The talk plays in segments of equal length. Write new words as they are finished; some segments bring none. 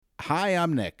Hi,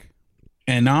 I'm Nick.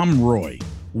 And I'm Roy.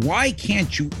 Why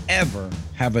can't you ever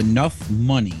have enough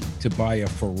money to buy a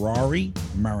Ferrari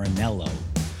Maranello?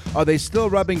 Are they still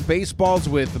rubbing baseballs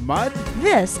with mud?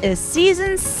 This is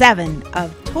Season 7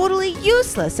 of Totally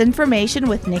Useless Information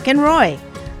with Nick and Roy.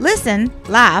 Listen,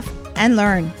 laugh, and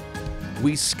learn.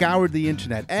 We scoured the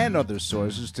internet and other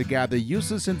sources to gather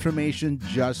useless information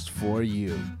just for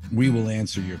you. We will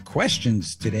answer your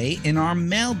questions today in our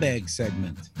mailbag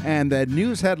segment. And that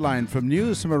news headline from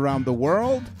news from around the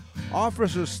world: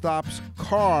 officer stops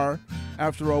car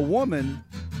after a woman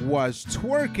was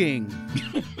twerking.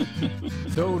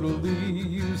 Totally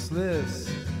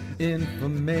useless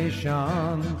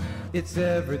information. It's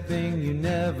everything you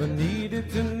never needed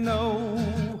to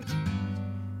know.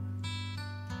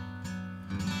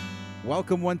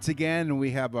 Welcome once again, and we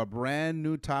have a brand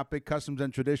new topic, customs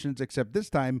and traditions, except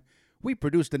this time we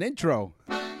produced an intro.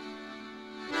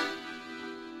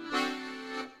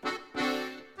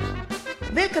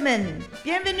 Willkommen,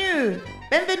 bienvenue,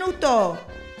 benvenuto,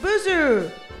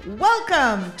 bonjour.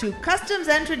 Welcome to Customs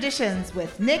and Traditions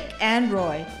with Nick and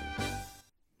Roy.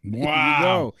 There you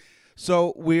go.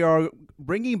 So we are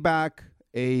bringing back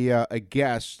a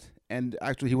guest, and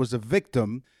actually he was a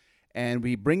victim, and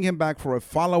we bring him back for a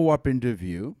follow-up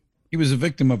interview. He was a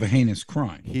victim of a heinous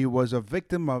crime. He was a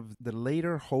victim of the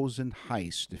Lederhosen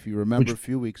heist, if you remember, a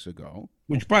few weeks ago.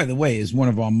 Which, by the way, is one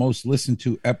of our most listened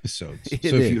to episodes. So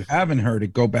if you haven't heard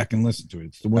it, go back and listen to it.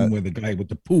 It's the one where the guy with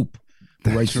the poop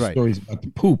who writes the stories about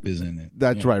the poop is in it.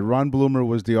 That's right. Ron Bloomer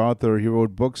was the author. He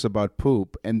wrote books about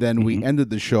poop. And then we ended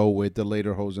the show with the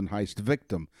Lederhosen heist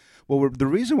victim. Well, the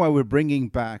reason why we're bringing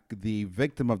back the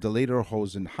victim of the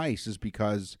Lederhosen heist is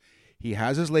because he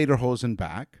has his Lederhosen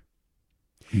back.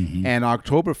 And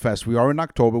Oktoberfest, we are in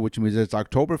October, which means it's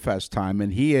Oktoberfest time,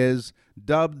 and he is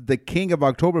dubbed the king of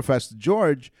Oktoberfest.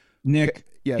 George. Nick,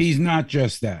 he's not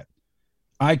just that.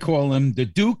 I call him the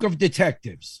Duke of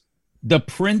Detectives, the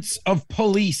Prince of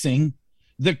Policing,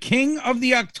 the king of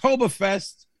the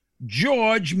Oktoberfest,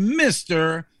 George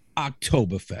Mr.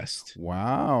 Oktoberfest.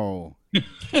 Wow.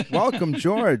 Welcome,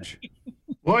 George.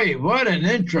 Boy, what an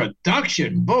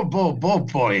introduction. Boy.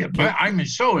 I'm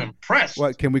so impressed.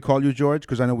 What, can we call you George?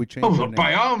 Because I know we changed your name.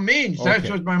 By all means. That's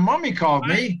what my mommy called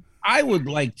me. I would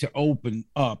like to open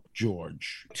up,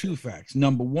 George, two facts.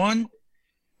 Number one,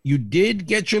 you did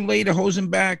get your lederhosen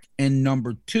back. And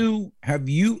number two, have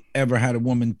you ever had a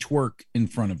woman twerk in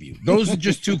front of you? Those are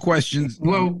just two questions.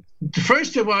 Well,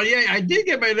 first of all, yeah, I did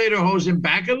get my lederhosen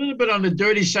back a little bit on the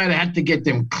dirty side. I had to get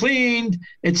them cleaned,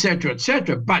 etc.,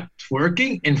 etc. But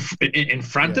twerking in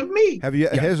front of me? Have you?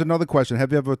 Here's another question.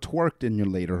 Have you ever twerked in your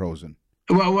lederhosen?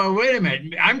 Well, wait a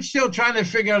minute. I'm still trying to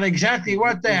figure out exactly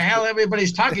what the hell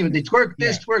everybody's talking about. They twerk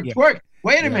this, twerk.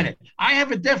 Wait a minute. I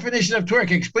have a definition of twerk.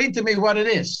 Explain to me what it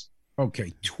is.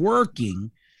 Okay.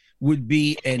 Twerking would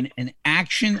be an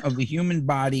action of the human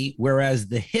body, whereas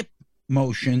the hip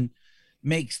motion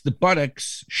makes the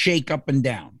buttocks shake up and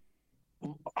down.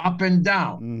 Up and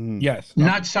down? Yes.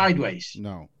 Not sideways?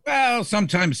 No. Well,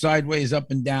 sometimes sideways,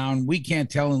 up and down. We can't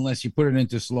tell unless you put it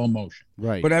into slow motion.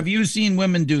 Right. But have you seen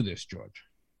women do this, George?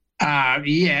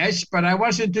 Yes, but I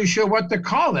wasn't too sure what to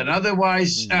call it.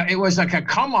 Otherwise, it was like a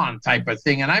come-on type of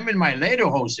thing, and I'm in my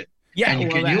lederhosen. Yeah,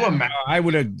 and can you imagine? I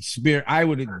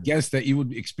would have guessed that you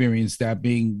would experience that,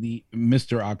 being the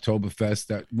Mr. Oktoberfest,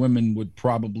 that women would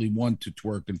probably want to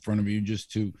twerk in front of you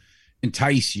just to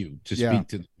entice you to speak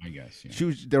to them, I guess.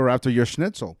 Yeah. They were after your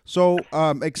schnitzel. So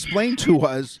explain to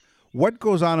us what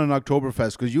goes on in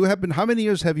Oktoberfest, because you have been, how many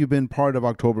years have you been part of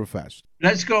Oktoberfest?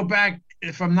 Let's go back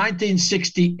from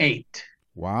 1968.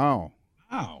 Wow.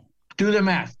 Do the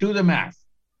math.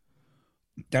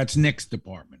 That's Nick's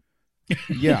department.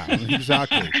 Yeah,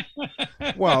 exactly.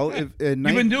 Well, you've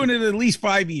been doing it at least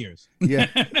 5 years. Yeah.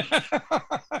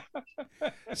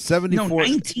 74. No,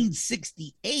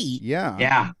 1968.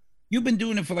 Yeah. You've been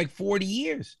doing it for like 40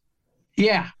 years.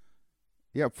 Yeah.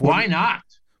 Yeah. 40, why not?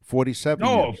 47.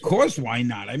 No, years. of course. Why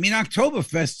not? I mean,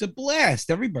 Oktoberfest's a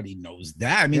blast. Everybody knows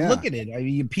that. I mean, look at it. I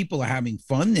mean, people are having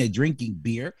fun. They're drinking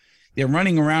beer. They're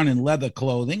running around in leather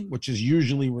clothing, which is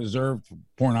usually reserved for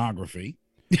pornography.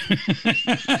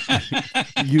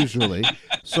 Usually.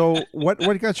 So what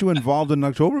got you involved in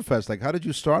Oktoberfest? Like, how did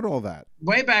you start all that?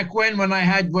 Way back when I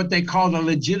had what they called a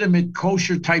legitimate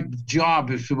kosher type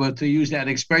job, if you were to use that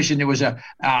expression, it was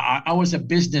I was a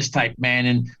business type man,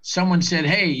 and someone said,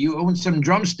 "Hey, you own some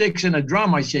drumsticks and a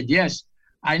drum?" I said, "Yes."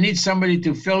 I need somebody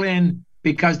to fill in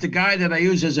because the guy that I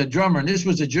use as a drummer, and this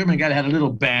was a German guy that had a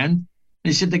little band, and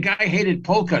he said the guy hated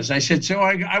polkas. I said, so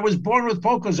I was born with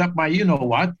polkas up my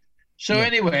you-know-what. So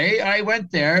anyway, I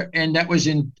went there, and that was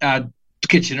in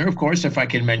Kitchener, of course, if I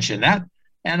can mention that.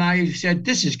 And I said,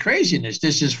 this is craziness.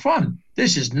 This is fun.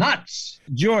 This is nuts.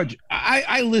 George,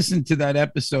 I listened to that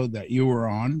episode that you were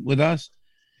on with us,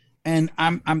 and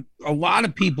I'm a lot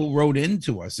of people wrote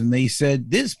into us and they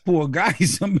said, this poor guy,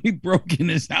 somebody broke in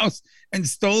his house and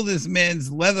stole this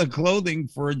man's leather clothing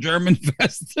for a German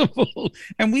festival.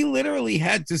 And we literally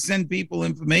had to send people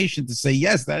information to say,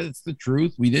 yes, that's the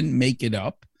truth. We didn't make it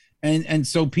up. And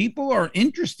so people are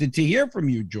interested to hear from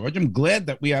you, George. I'm glad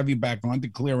that we have you back on to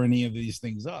clear any of these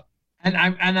things up. And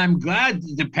I'm glad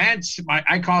the pants,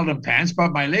 I call them pants,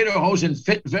 but my lederhosen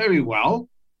fit very well.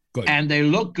 Good. And they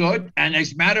look good. And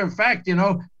as a matter of fact,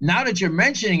 now that you're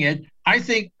mentioning it, I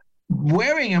think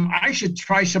wearing them, I should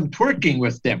try some twerking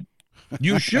with them.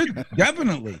 You should,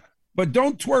 definitely. But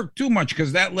don't twerk too much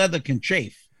because that leather can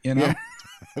chafe, Yeah,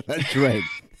 that's right.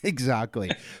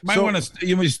 Exactly.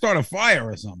 You might start a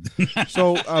fire or something.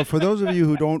 So for those of you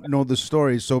who don't know the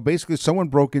story, so basically someone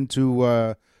broke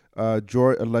into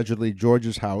allegedly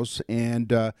George's house, and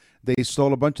they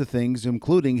stole a bunch of things,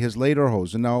 including his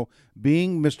lederhosen. Now,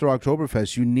 being Mr.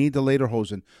 Oktoberfest, you need the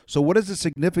lederhosen. So what is the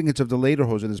significance of the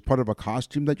lederhosen? As part of a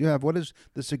costume that you have? What is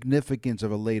the significance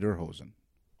of a lederhosen?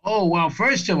 Oh, well,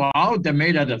 first of all, they're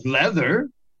made out of leather.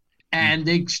 And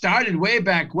they started way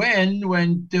back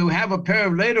when to have a pair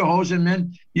of lederhosen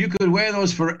meant you could wear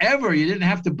those forever. You didn't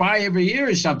have to buy every year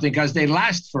or something because they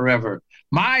last forever.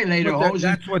 My lederhosen.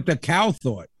 That's what the cow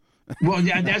thought. Well,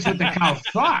 yeah, that's what the cow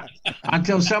thought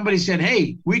until somebody said,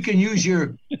 hey, we can use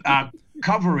your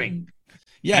covering.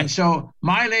 Yeah. And so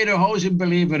my lederhosen,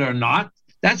 believe it or not,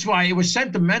 that's why it was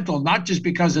sentimental, not just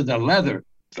because of the leather.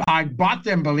 I bought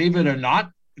them, believe it or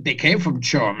not. They came from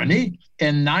Germany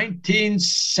in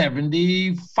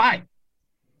 1975.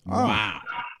 Wow.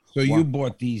 So you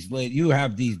bought these. You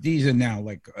have these. These are now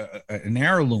like an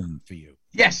heirloom for you.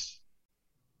 Yes.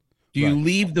 Do you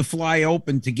leave the fly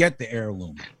open to get the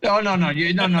heirloom? No.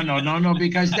 No.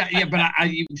 Because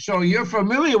so you're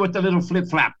familiar with the little flip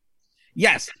flap.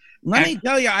 Yes. Let me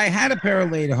tell you, I had a pair of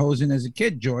lederhosen as a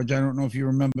kid, George. I don't know if you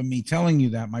remember me telling you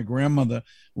that. My grandmother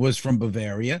was from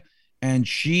Bavaria, and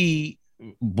she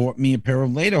bought me a pair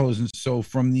of lederhosen. So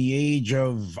from the age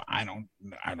of I don't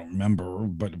remember,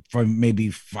 but from maybe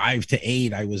 5 to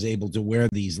 8, I was able to wear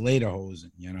these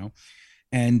lederhosen,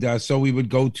 and so we would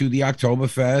go to the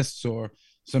Oktoberfests or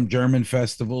some German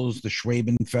festivals, the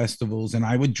Schwaben festivals, and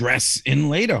I would dress in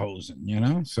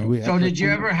lederhosen, So did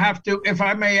you ever have to? If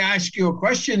I may ask you a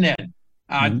question, then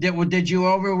did you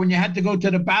ever, when you had to go to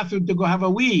the bathroom to go have a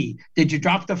wee, did you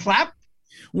drop the flap?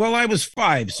 Well, I was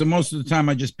 5, so most of the time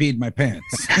I just peed my pants.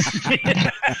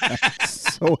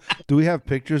 So, do we have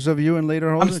pictures of you in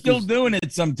lederhosen? I'm still doing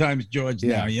it sometimes, George.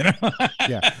 Yeah. Now,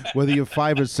 Yeah, whether you're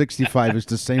 5 or 65, it's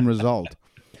the same result.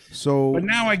 So, but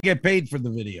now I get paid for the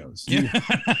videos.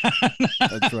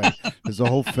 That's right. There's a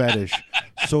whole fetish.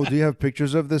 So, do you have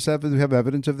pictures of this? Do you have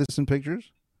evidence of this in pictures?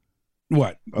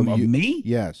 What of me?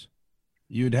 Yes.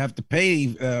 You'd have to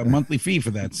pay a monthly fee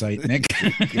for that site, Nick.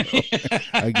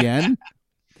 Again?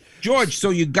 George, so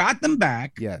you got them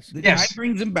back. Yes. The guy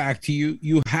brings them back to you.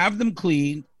 You have them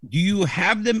clean. Do you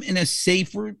have them in a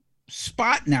safer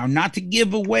spot now? Not to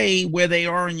give away where they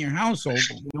are in your household.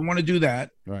 You don't want to do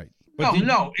that. Right. But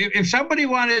No. If somebody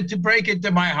wanted to break into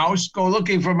my house, go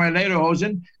looking for my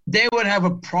lederhosen, they would have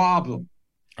a problem.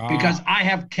 Because I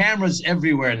have cameras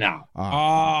everywhere now.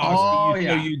 So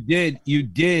you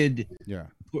did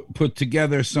put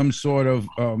together some sort of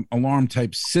alarm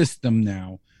type system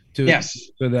now so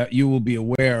that you will be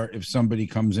aware if somebody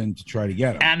comes in to try to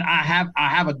get them. And I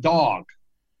have a dog.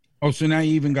 Oh, so now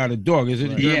you even got a dog. Is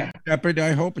it a German Shepherd,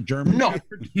 I hope? A German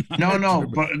Shepherd?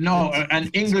 No, an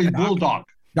English bulldog.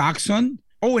 Dachshund?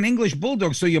 Oh, an English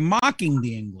bulldog. So you're mocking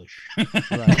the English.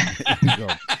 Right.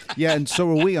 Yeah, and so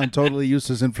are we on Totally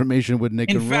Useless Information with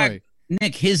Nick and Roy.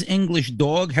 Nick, his English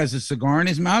dog has a cigar in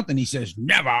his mouth, and he says,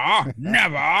 never,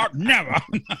 never, never.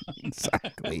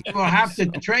 Exactly. We'll have to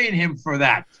train him for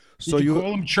that. So you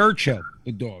call him Churchill,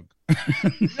 the dog?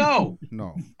 No.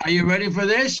 Are you ready for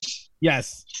this?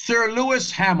 Yes. Sir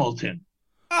Lewis Hamilton.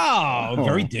 Oh,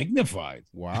 very dignified.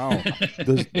 Wow.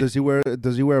 Does he wear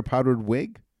a powdered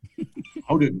wig?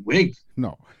 Powdered wig?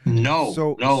 No.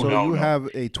 So you have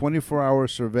a 24-hour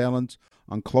surveillance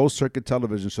on closed circuit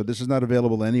television. So this is not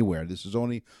available anywhere. This is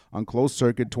only on closed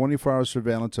circuit, 24-hour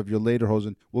surveillance of your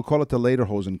lederhosen. We'll call it the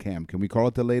lederhosen cam. Can we call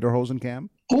it the lederhosen cam?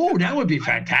 Oh, that would be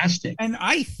fantastic. And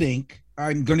I think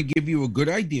I'm going to give you a good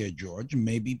idea, George.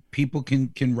 Maybe people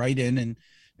can write in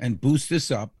and boost this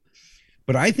up.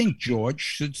 But I think George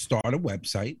should start a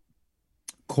website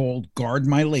called Guard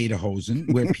My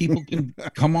Lederhosen, where people can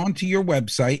come onto your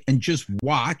website and just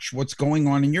watch what's going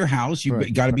on in your house.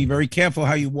 You got to be very careful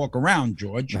how you walk around,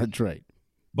 George. That's right.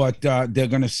 but they're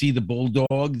going to see the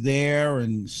bulldog there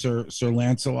and Sir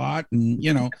Lancelot, and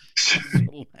Lancelot.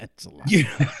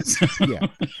 Yeah,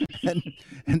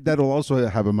 and that'll also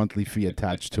have a monthly fee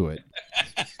attached to it.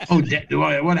 Oh,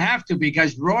 it would have to,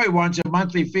 because Roy wants a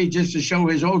monthly fee just to show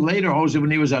his old lederhosen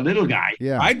when he was a little guy.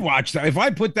 Yeah, I'd watch that. If I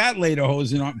put that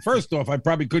lederhosen on, first off, I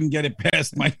probably couldn't get it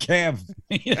past my calf.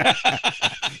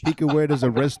 He could wear it as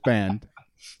a wristband.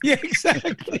 Yeah,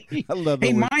 exactly. I love Hey,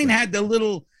 it. mine had the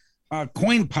little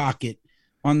coin pocket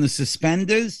on the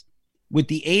suspenders with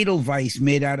the Edelweiss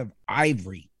made out of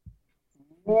ivory.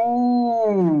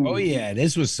 Ooh. Oh, yeah.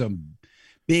 This was some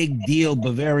big deal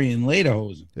Bavarian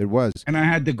lederhosen. It was. And I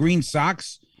had the green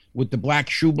socks with the black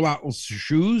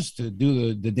shoes to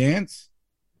do the dance.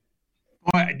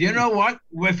 Boy, you know what?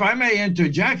 If I may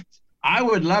interject, I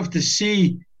would love to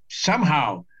see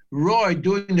somehow Roy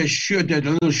doing the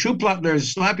little shoe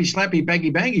pluckers, slappy,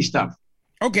 bangy stuff.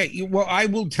 Okay, well, I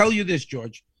will tell you this,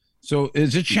 George. So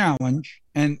it's a challenge,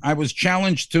 and I was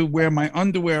challenged to wear my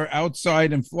underwear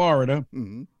outside in Florida.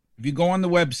 Mm-hmm. If you go on the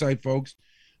website, folks,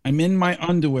 I'm in my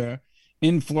underwear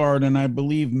in Florida, and I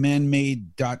believe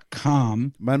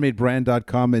manmade.com.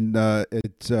 Manmadebrand.com, and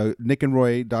it's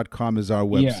nickandroy.com is our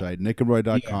website,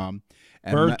 nickandroy.com.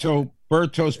 Yeah.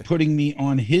 Berto's putting me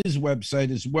on his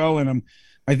website as well, and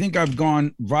I think I've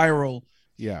gone viral.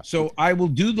 Yeah. So I will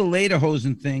do the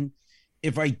lederhosen thing.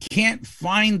 If I can't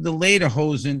find the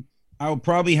lederhosen, I'll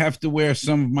probably have to wear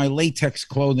some of my latex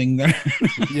clothing.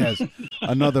 Yes,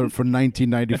 another for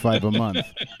 $19.95 a month.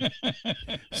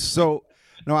 So,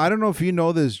 no, I don't know if you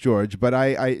know this, George, but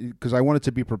because I wanted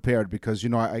to be prepared, because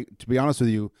I to be honest with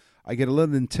you, I get a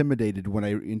little intimidated when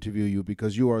I interview you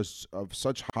because you are of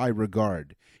such high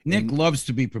regard. Nick loves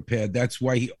to be prepared. That's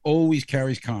why he always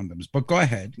carries condoms. But go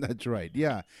ahead. That's right.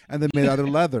 Yeah, and they're made out of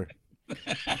leather.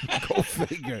 Go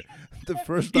figure.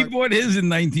 He bought his in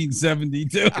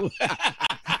 1972.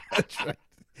 That's right.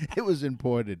 It was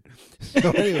imported.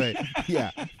 So anyway, yeah,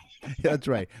 that's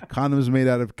right. Condoms made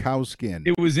out of cow skin.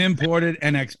 It was imported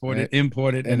and exported,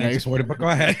 imported and exported. But go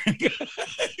ahead.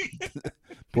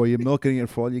 Boy, you're milking it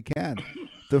for all you can.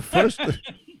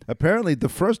 Apparently, the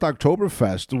first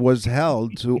Oktoberfest was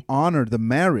held to honor the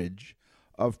marriage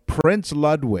of Prince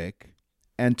Ludwig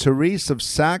and Therese of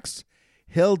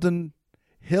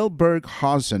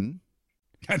Saxe-Hilburghausen.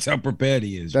 That's how prepared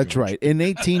he is. That's George. right. In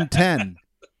 1810.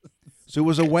 So it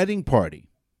was a wedding party.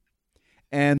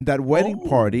 And that wedding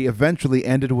party eventually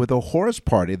ended with a horse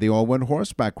party. They all went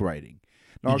horseback riding.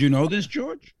 Now, did you know this,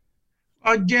 George?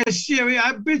 I guess,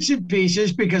 bits and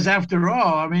pieces, because after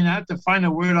all, I have to find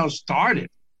out where it all started.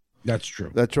 That's true.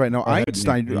 That's right. Now,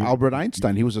 Albert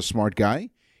Einstein, he was a smart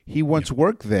guy. He once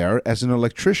worked there as an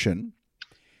electrician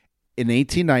in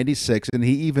 1896, and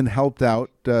he even helped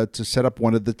out to set up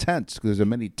one of the tents, because there are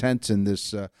many tents in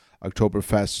this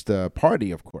Oktoberfest party,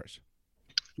 of course.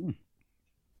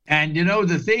 And,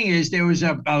 the thing is, there was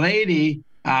a lady,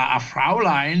 a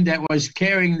Fraulein, that was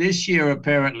carrying this year,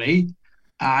 apparently,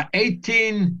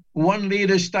 18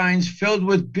 1-liter steins filled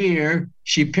with beer.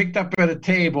 She picked up at a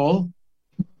table,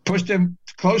 pushed them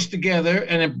close together,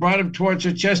 and it brought them towards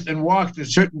her chest and walked a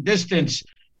certain distance,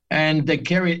 and they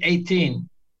carried 18.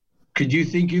 Could you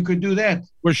think you could do that?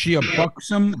 Was she a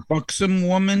buxom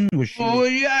woman? Was she? Oh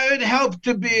yeah, it helped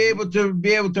to be able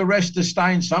to rest the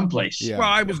stein someplace. Yeah. Well,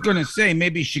 I was going to say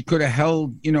maybe she could have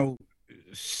held,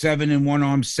 7 in one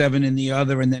arm, 7 in the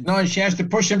other, and then No, she has to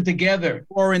push them together.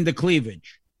 or in the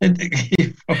cleavage.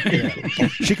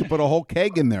 She could put a whole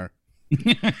keg in there.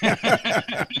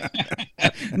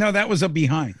 No, that was a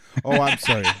behind. Oh, I'm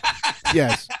sorry.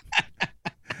 Yes,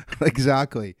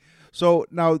 exactly. So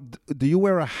now, do you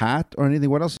wear a hat or anything?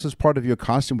 What else is part of your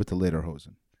costume with the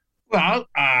lederhosen? Well,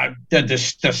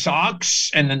 the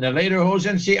socks and then the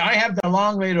lederhosen. See, I have the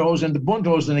long lederhosen, the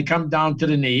Bundhosen, that come down to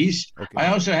the knees. Okay. I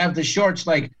also have the shorts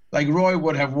like Roy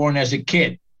would have worn as a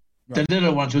kid. Right. The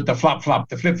little ones with the flip flop.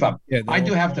 Yeah, I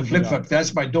do have the flip flop.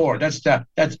 That's my door.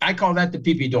 I call that the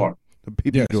pee-pee door. The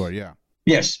pee-pee door, yeah.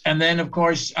 Yes, and then of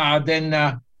course, I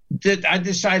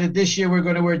decided this year we're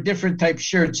going to wear different type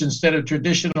shirts instead of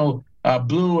traditional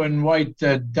blue and white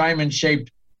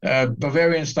diamond-shaped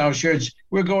Bavarian style shirts.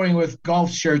 We're going with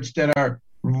golf shirts that are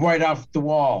right off the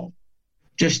wall,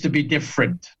 just to be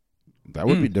different. That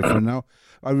would be different. Now,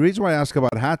 the reason why I ask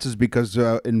about hats is because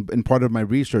in part of my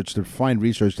research, the fine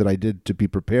research that I did to be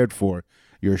prepared for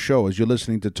your show, is you're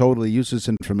listening to Totally Useless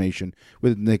Information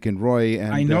with Nick and Roy.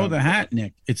 And I know the hat,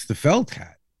 Nick. It's the felt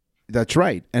hat. That's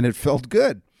right, and it felt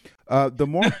good. The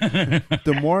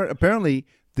more apparently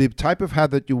the type of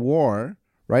hat that you wore,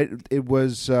 right? It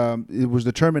was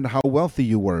determined how wealthy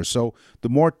you were. So the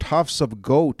more tufts of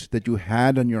goat that you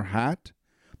had on your hat,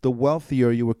 the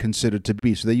wealthier you were considered to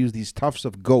be. So they used these tufts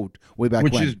of goat way back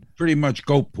Which when. is pretty much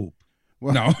goat poop.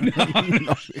 Well,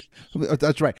 No.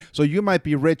 That's right. So you might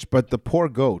be rich, but the poor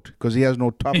goat, because he has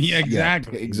no tufts. Yeah, yet.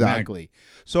 exactly. Exactly.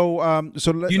 So,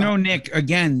 You know, Nick,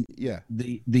 again, yeah.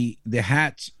 the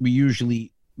hats were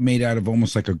usually made out of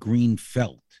almost like a green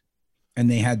felt. And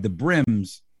they had the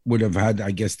brims would have had,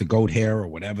 I guess, the goat hair or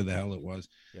whatever the hell it was.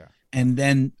 Yeah. And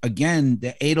then again,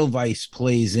 the Edelweiss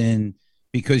plays in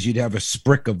because you'd have a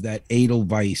sprick of that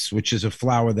Edelweiss, which is a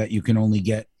flower that you can only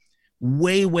get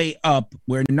way, way up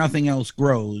where nothing else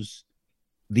grows.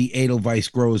 The Edelweiss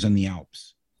grows in the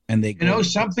Alps. And they You know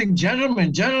something,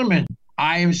 gentlemen,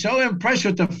 I am so impressed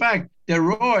with the fact that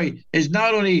Roy is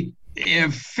not only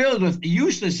filled with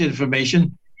useless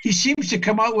information, he seems to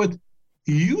come out with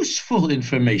useful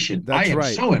information. That's I am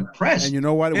right. so impressed. And you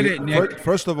know what?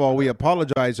 First of all, we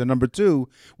apologize. And number two,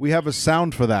 we have a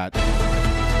sound for that.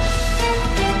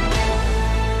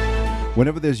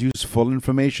 Whenever there's useful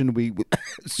information, we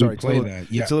sorry, play it's a little,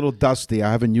 that. Yeah. It's a little dusty.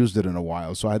 I haven't used it in a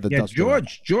while, so I had the Yeah, dust. it off.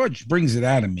 George brings it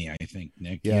out of me, I think,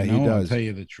 Nick. Yeah, you he know? does. I'll tell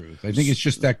you the truth. I think it's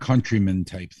just that countryman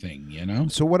type thing, you know?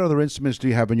 So, what other instruments do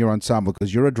you have in your ensemble?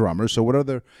 Because you're a drummer. So, what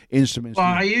other instruments?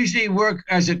 Well, do I you... usually work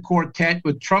as a quartet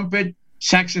with trumpet,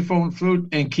 saxophone, flute,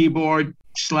 and keyboard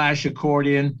 /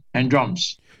 accordion and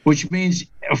drums, which means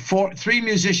 3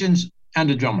 musicians and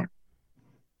a drummer.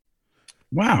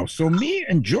 Wow. So me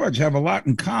and George have a lot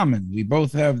in common. We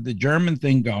both have the German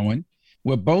thing going.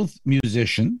 We're both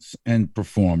musicians and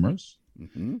performers.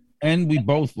 Mm-hmm. And we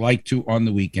both like to, on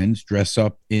the weekends, dress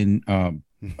up in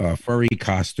furry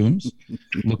costumes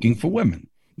looking for women.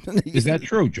 Is that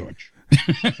true, George?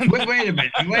 Wait a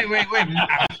minute. Wait.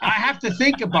 I have to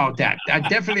think about that. I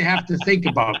definitely have to think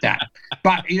about that.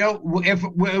 But, you know,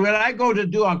 when I go to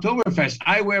do Oktoberfest,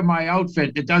 I wear my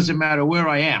outfit. It doesn't matter where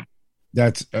I am.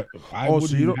 That's I so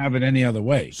wouldn't you don't- have it any other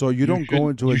way. So you don't go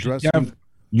into a dressing.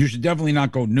 You should definitely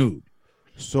not go nude.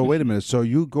 So wait a minute. So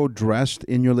you go dressed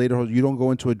in your lederhosen. You don't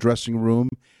go into a dressing room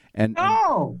and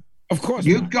No. Of course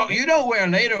You not. go. You don't wear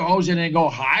lederhosen and go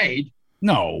hide.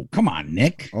 No, come on,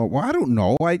 Nick. oh, well, I don't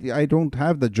know. I don't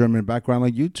have the German background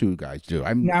like you two guys do.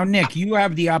 Now, Nick, you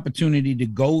have the opportunity to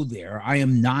go there. I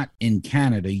am not in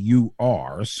Canada. You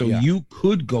are. So Yeah. you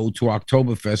could go to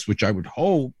Oktoberfest, which I would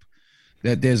hope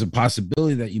that there's a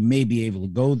possibility that you may be able to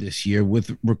go this year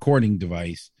with recording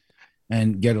device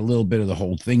and get a little bit of the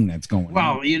whole thing that's going on.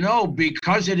 Well, you know,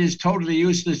 because it is totally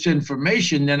useless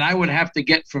information, then I would have to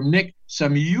get from Nick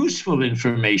some useful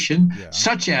information,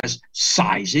 such as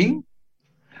sizing,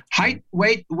 height,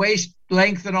 weight, waist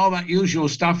length, and all that usual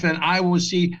stuff. And I will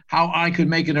see how I could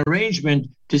make an arrangement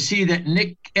to see that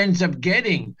Nick ends up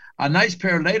getting a nice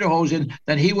pair of lederhosen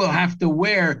that he will have to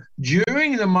wear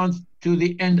during the month to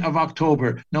the end of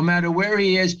October, no matter where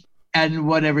he is and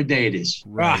whatever day it is.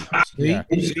 Right. See,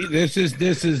 this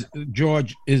is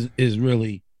George is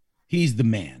really, he's the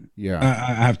man. Yeah.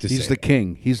 I have to say. He's the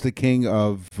king. He's the king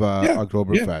of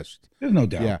Oktoberfest. There's no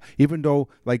doubt. Yeah. Even though,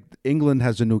 like, England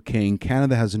has a new king,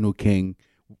 Canada has a new king,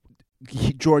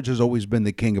 George has always been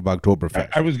the king of Oktoberfest.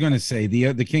 I was going to say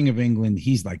the King of England.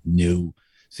 He's like new,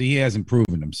 so he hasn't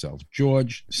proven himself.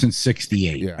 George since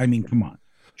 '68. Yeah. I mean, come on,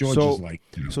 George is like.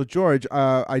 You know. So, George,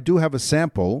 I do have a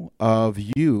sample of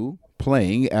you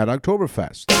playing at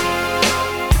Oktoberfest.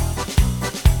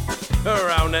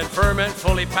 Around and ferment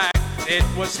fully packed, it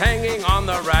was hanging on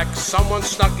the rack. Someone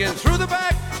snuck in through the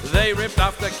back. They ripped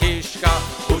off the kishka.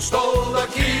 Who stole the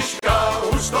kishka?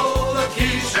 Who stole the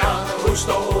kishka? Who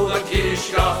stole the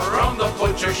kishka from the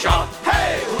butcher shop?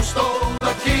 Hey, who stole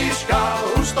the kishka?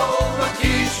 Who stole the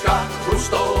kishka? Who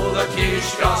stole the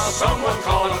kishka? Someone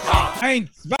call a cop. 1, 2,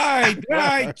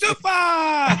 3,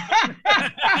 super!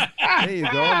 There you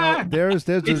go. No, there's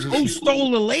It's who stole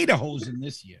the lederhosen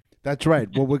this year? That's right.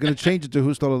 Well, we're going to change it to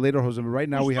Who Stole the Lederhosen. But right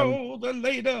now we have. Who stole the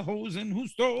lederhosen? Who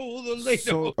stole the lederhosen?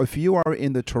 So if you are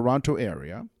in the Toronto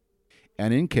area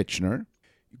and in Kitchener,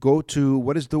 go to,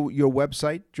 what is your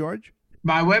website, George?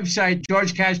 My website,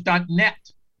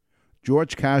 georgecash.net.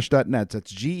 GeorgeCash.net.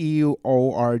 That's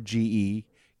GeorgeKash,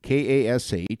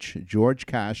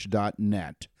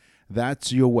 GeorgeCash.net.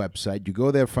 That's your website. You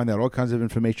go there, find out all kinds of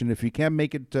information. If you can't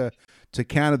make it to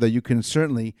Canada, you can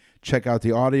certainly check out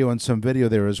the audio and some video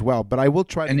there as well. But I will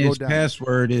try to And go his down.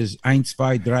 password is 1,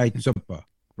 2, 3, super.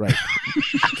 Right.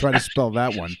 Try to spell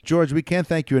that one. George, we can't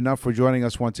thank you enough for joining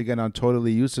us once again on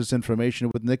Totally Useless Information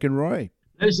with Nick and Roy.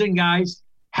 Listen, guys,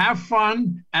 have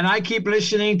fun. And I keep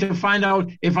listening to find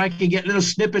out if I can get little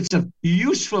snippets of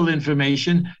useful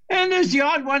information. And there's the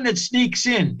odd one that sneaks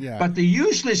in. Yeah. But the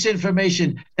useless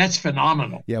information, that's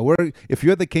phenomenal. Yeah, if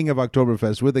you're the king of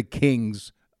Oktoberfest, we're the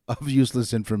kings of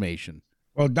useless information.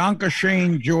 Well, danke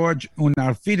schön, George, und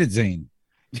auf Wiedersehen.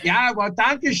 Yeah, well,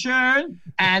 danke schön,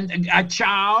 and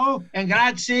ciao, and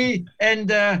grazie, and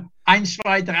 1,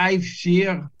 2, 3,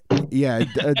 4. Yeah,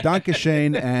 danke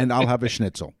schön, and I'll have a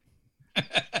schnitzel.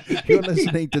 You're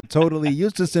listening to Totally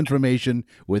Useless Information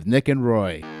with Nick and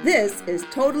Roy. This is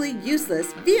Totally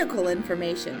Useless Vehicle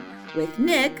Information with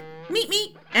Nick,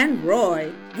 Meet, and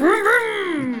Roy. Vroom,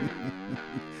 vroom.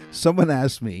 Someone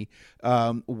asked me,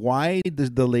 why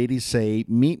does the lady say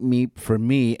meet for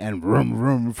me and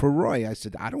vroom for Roy? I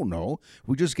said, I don't know.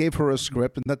 We just gave her a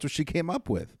script, and that's what she came up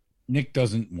with. Nick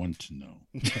doesn't want to know.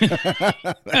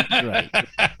 That's right.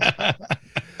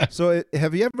 So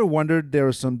have you ever wondered there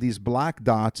are these black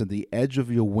dots at the edge of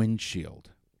your windshield?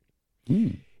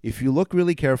 If you look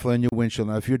really carefully on your windshield,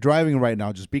 now if you're driving right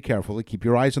now, just be careful. Keep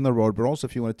your eyes on the road, but also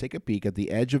if you want to take a peek at the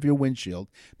edge of your windshield,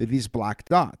 there are these black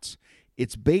dots.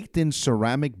 It's baked in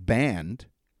ceramic band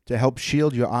to help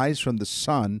shield your eyes from the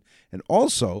sun and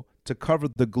also to cover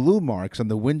the glue marks on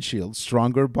the windshield's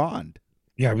stronger bond.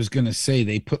 Yeah, I was going to say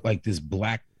they put like this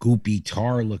black goopy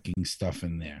tar looking stuff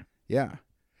in there. Yeah.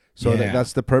 So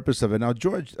that's the purpose of it. Now,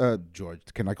 George,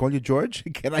 can I call you George?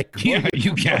 Can I call Yeah,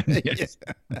 you can. Yes.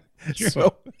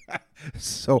 Sure.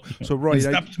 So Roy,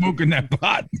 stop smoking that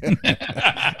pot.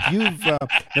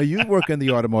 you work in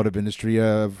the automotive industry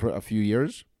for a few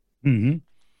years. Mm-hmm.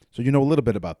 So you know a little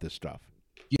bit about this stuff.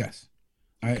 Yes.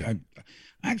 I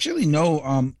actually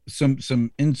know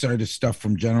some insider stuff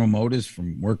from General Motors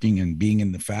from working and being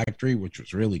in the factory, which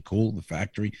was really cool. The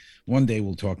factory. One day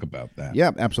we'll talk about that.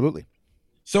 Yeah, absolutely.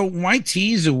 So my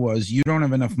teaser was you don't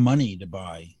have enough money to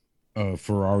buy a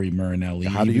Ferrari Maranello.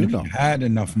 How do you know? If you had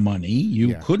enough money,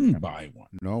 you couldn't buy one.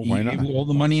 No, why not? All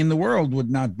the money in the world would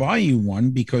not buy you one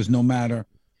because no matter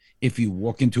if you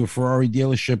walk into a Ferrari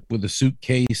dealership with a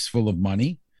suitcase full of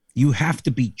money, you have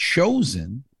to be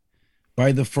chosen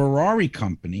by the Ferrari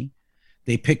company.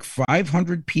 They pick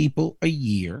 500 people a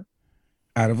year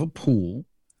out of a pool,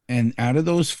 and out of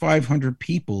those 500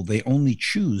 people, they only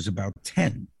choose about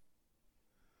 10.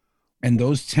 And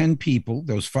those 10 people,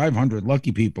 those 500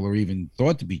 lucky people are even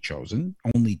thought to be chosen,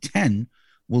 only 10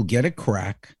 will get a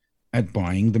crack at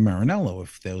buying the Maranello.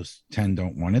 If those 10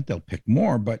 don't want it, they'll pick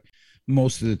more, but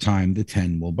most of the time the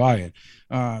 10 will buy it.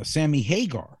 Sammy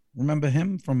Hagar, remember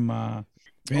him from Van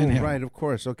Halen? Right, of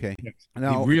course. Okay.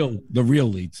 Now, the real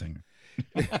lead singer.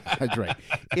 That's right.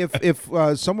 If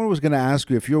someone was going to ask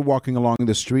you, if you're walking along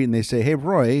the street and they say, "Hey,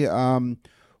 Roy,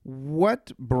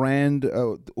 what brand,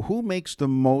 who makes the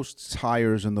most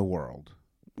tires in the world?"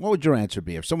 What would your answer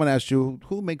be? If someone asked you,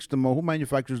 who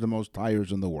manufactures the most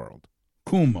tires in the world?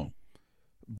 Kumho.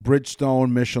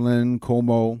 Bridgestone, Michelin,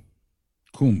 Kumho,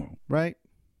 right?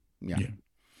 Yeah.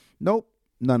 Nope,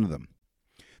 none of them.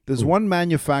 There's one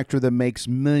manufacturer that makes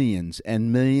millions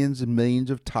and millions and millions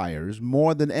of tires,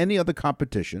 more than any other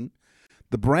competition.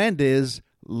 The brand is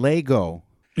Lego.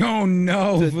 Oh,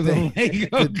 no,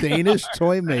 The Danish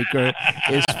toy maker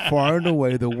is far and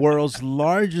away the world's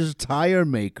largest tire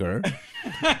maker.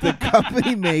 The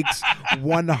company makes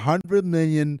 100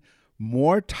 million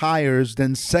more tires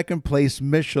than second place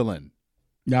Michelin.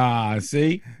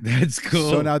 See, that's cool.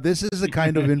 So now this is the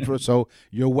kind of info. So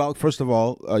first of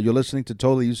all, you're listening to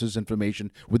Totally Useless Information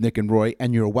with Nick and Roy,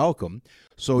 and you're welcome.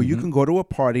 So you can go to a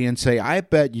party and say, "I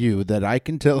bet you that I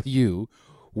can tell you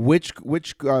which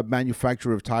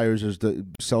manufacturer of tires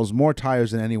sells more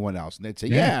tires than anyone else." And they'd say,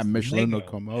 "Yeah, Michelin or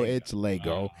Kumho, it's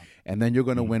Lego." And then you're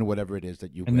going to win whatever it is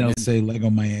that you win. And they'll say Lego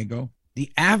my ego.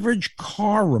 The average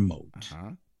car remote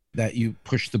that you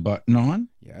push the button on,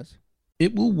 yes,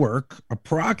 it will work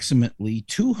approximately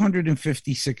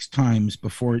 256 times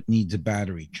before it needs a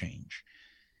battery change.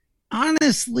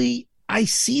 Honestly, I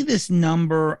see this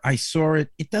number. I saw it.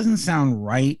 It doesn't sound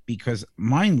right because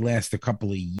mine lasts a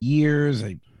couple of years.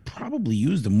 I probably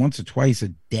use them once or twice a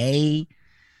day.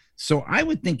 So I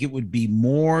would think it would be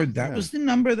more. That was the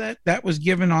number that was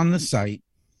given on the site.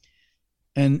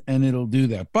 And it'll do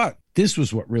that. But this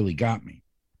was what really got me.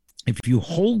 If you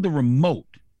hold the remote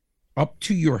up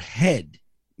to your head,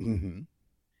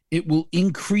 it will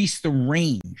increase the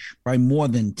range by more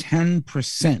than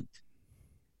 10%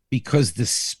 because the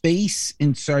space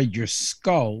inside your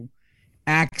skull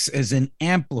acts as an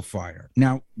amplifier.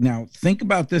 Now think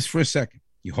about this for a second.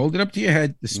 You hold it up to your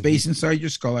head, the space inside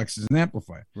your skull acts as an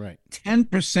amplifier. Right.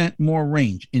 10% more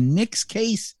range. In Nick's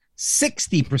case,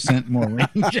 60% more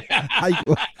range.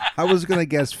 I was going to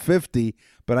guess 50,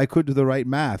 but I could do the right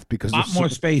math because a lot more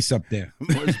space up there.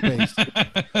 More space.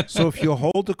 So if you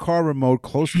hold the car remote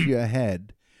close to your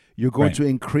head, you're going to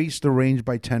increase the range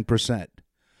by 10%.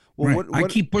 Well, I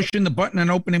keep pushing the button and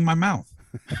opening my mouth.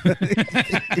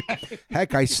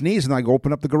 Heck, I sneeze and I go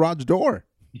open up the garage door.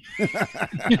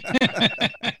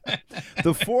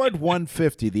 The Ford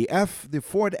 150, the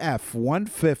Ford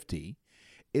F-150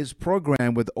 is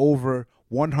programmed with over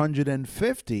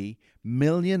 150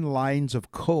 million lines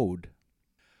of code.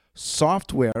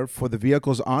 Software for the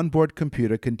vehicle's onboard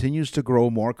computer continues to grow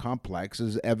more complex,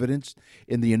 as evidenced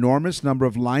in the enormous number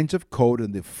of lines of code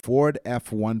in the Ford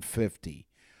F-150.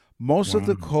 Most of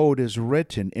the code is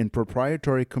written in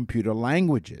proprietary computer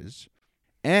languages,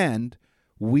 and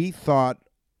we thought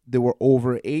there were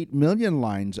over 8 million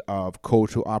lines of code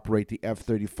to operate the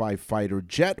F-35 fighter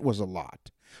jet was a lot.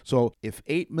 So if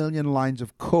 8 million lines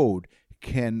of code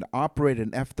can operate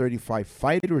an F-35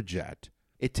 fighter jet,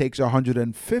 it takes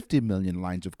 150 million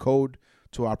lines of code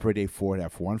to operate a Ford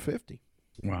F-150.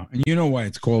 Wow. And you know why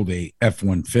it's called a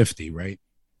F-150, right?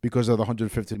 Because of the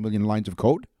 150 million lines of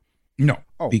code? No,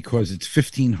 Oh. because it's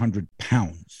 1,500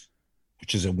 pounds,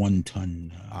 which is a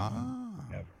 1-ton.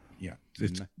 Whatever. Yeah,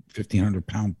 it's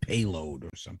 1,500-pound payload or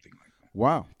something like that.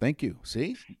 Wow, thank you.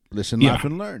 See? Listen, Yeah. laugh,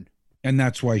 and learn. And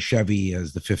that's why Chevy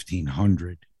has the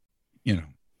 1,500. You know,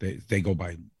 they go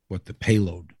by what the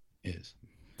payload is.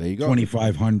 There you go.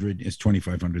 2,500 is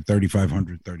 2,500,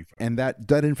 3,500, 3,500. And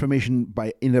that information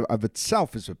by in and of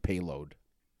itself is a payload.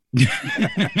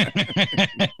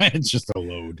 It's just a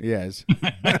load. Yes.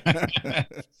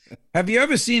 Have you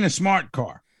ever seen a smart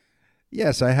car?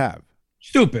 Yes, I have.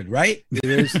 Stupid, right? It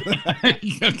is.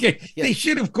 Okay, they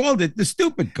should have called it the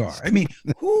stupid car. I mean,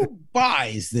 who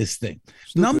buys this thing?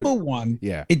 Number one,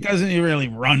 Yeah. it doesn't really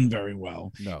run very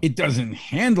well. No. It doesn't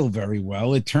handle very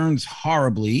well. It turns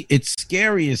horribly. It's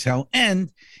scary as hell.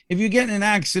 And if you get in an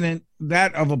accident,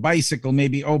 that of a bicycle,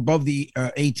 maybe above the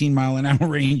 18-mile-an-hour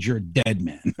range, you're a dead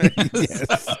man.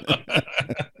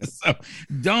 So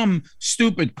dumb,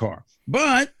 stupid car.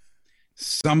 But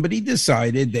somebody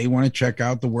decided they want to check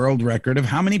out the world record of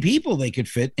how many people they could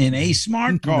fit in a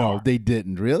smart car. No, they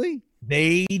didn't. Really?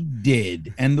 They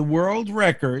did. And the world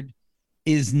record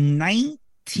is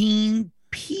 19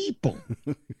 people.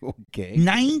 Okay.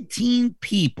 19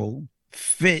 people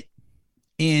fit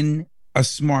in a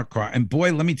smart car. And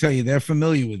boy, let me tell you, they're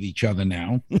familiar with each other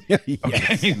now. Okay.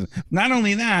 Yes. Not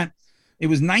only that, it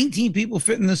was 19 people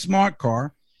fit in the smart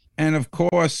car. And of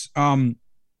course,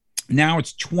 now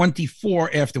it's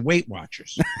 24 after Weight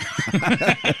Watchers.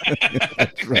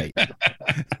 That's right.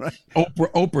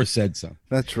 Oprah said so.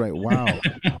 That's right. Wow.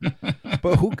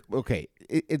 But who? Okay,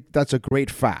 that's a great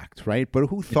fact, right? But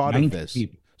who thought of 19 this?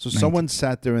 people. So 19. someone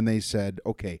sat there and they said,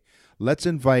 "Okay, let's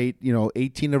invite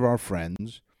 18 of our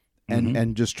friends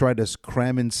and just try to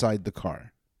cram inside the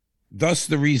car." Thus,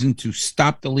 the reason to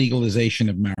stop the legalization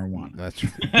of marijuana. That's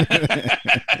right.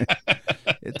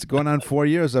 It's going on 4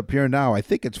 years up here now. I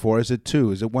think it's 4. Is it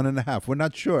 2? Is it 1.5? We're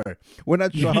not sure. We're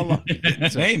not sure how long.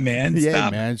 Hey, man, Yeah,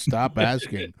 stop. man, stop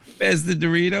asking. There's the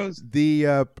Doritos.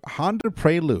 The Honda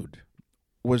Prelude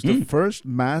was the first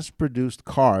mass-produced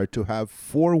car to have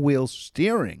four-wheel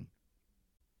steering.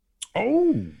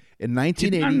 Oh, In did not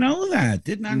 1980, know that.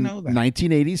 Did not know that.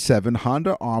 1987,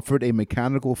 Honda offered a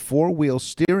mechanical four-wheel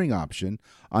steering option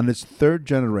on its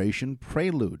third-generation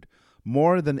Prelude.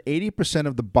 More than 80%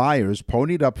 of the buyers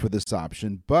ponied up for this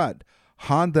option, but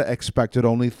Honda expected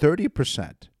only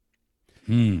 30%.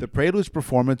 The Prelude's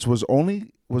performance was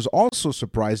also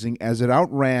surprising, as it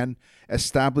outran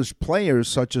established players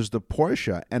such as the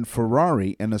Porsche and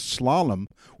Ferrari in a slalom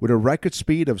with a record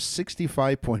speed of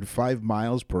 65.5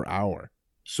 miles per hour.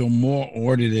 So more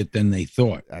ordered it than they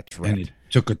thought. That's And right. it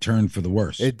took a turn for the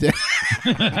worse. It did.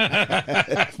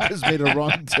 Just made a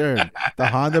wrong turn. The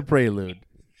Honda Prelude.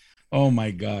 Oh,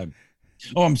 my God.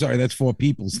 Oh, I'm sorry. That's 4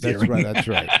 people steering. That's right. That's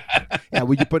right. Yeah,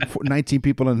 when you put 19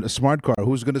 people in a smart car,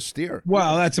 who's going to steer?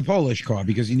 Well, that's a Polish car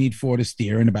because you need 4 to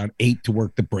steer and about 8 to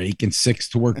work the brake and 6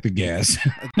 to work the gas.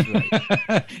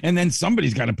 And then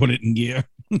somebody's got to put it in gear.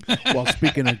 Well,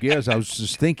 speaking of gears, I was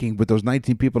just thinking, with those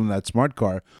 19 people in that smart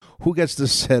car, who gets to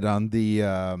sit on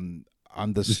the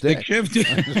Stick shift.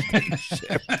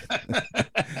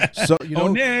 So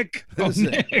Nick. Oh, listen.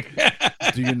 Nick.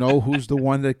 Do you know who's the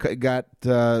one that got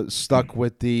stuck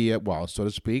with the so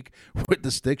to speak, with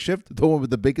the stick shift? The one with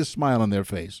the biggest smile on their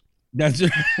face. That's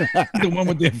the one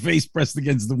with their face pressed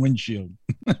against the windshield.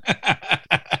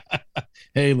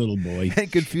 Hey, little boy.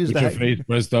 And confused. With your face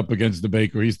pressed up against the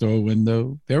bakery store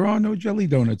window. There are no jelly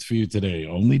donuts for you today.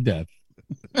 Only death.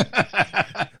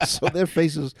 So their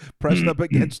faces pressed up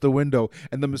against the window,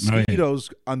 and the mosquitoes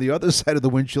on the other side of the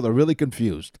windshield are really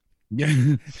confused.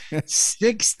 Yeah.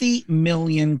 60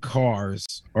 million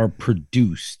cars are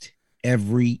produced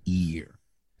every year.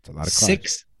 It's a lot of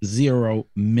cars. 60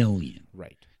 million.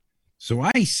 Right. So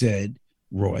I said,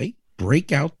 Roy,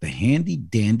 break out the handy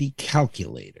dandy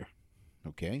calculator.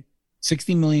 Okay.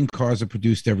 60 million cars are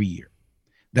produced every year.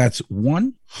 That's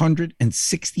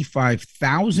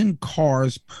 165,000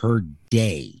 cars per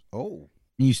day. Oh.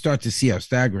 And you start to see how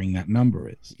staggering that number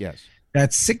is. Yes.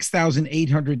 That's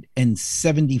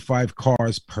 6,875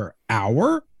 cars per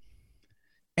hour.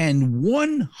 And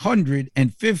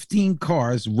 115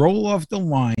 cars roll off the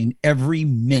line every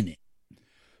minute.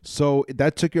 So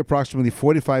that took you approximately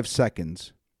 45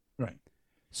 seconds. Right.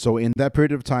 So in that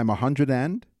period of time,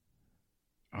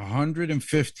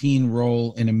 115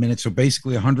 roll in a minute. So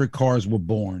basically 100 cars were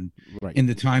born in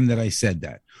the time that I said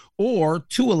that. Or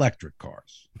 2 electric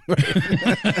cars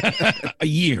a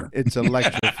year. It's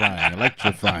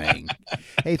electrifying.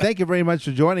 Hey, thank you very much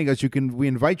for joining us. We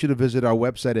invite you to visit our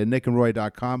website at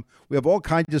nickandroy.com. We have all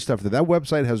kinds of stuff there. That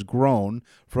website has grown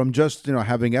from just,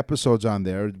 having episodes on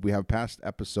there. We have past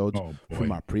episodes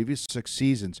from our previous 6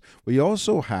 seasons. We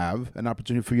also have an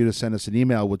opportunity for you to send us an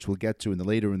email, which we'll get to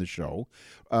later in the show.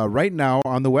 Right now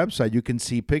on the website, you can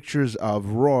see pictures of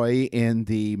Roy in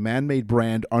the Man-Made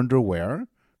brand underwear.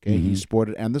 Okay, he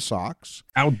sported, and the socks.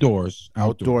 Outdoors,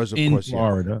 of course. In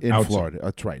Florida. In Florida.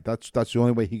 That's right. That's the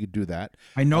only way he could do that.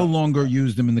 I no longer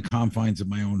use them in the confines of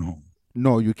my own home.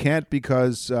 No, you can't,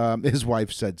 because his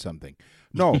wife said something.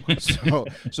 No.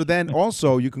 So then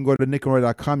also you can go to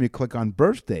nickandroy.com, you click on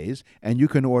birthdays, and you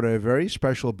can order a very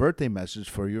special birthday message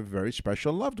for your very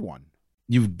special loved one.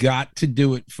 You've got to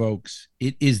do it, folks.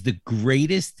 It is the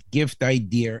greatest gift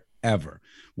idea ever.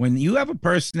 When you have a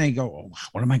person, they go, oh,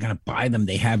 what am I going to buy them?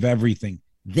 They have everything.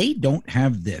 They don't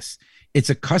have this. It's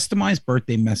a customized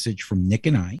birthday message from Nick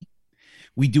and I.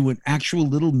 We do an actual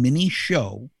little mini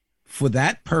show for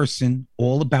that person,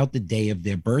 all about the day of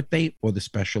their birthday or the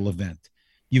special event.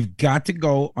 You've got to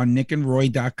go on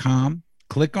nickandroy.com,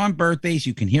 click on birthdays.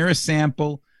 You can hear a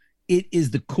sample. It is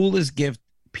the coolest gift.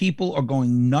 People are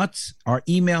going nuts. Our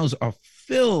emails are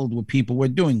filled with people. We're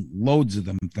doing loads of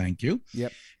them. Thank you.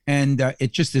 Yep. And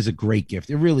it just is a great gift.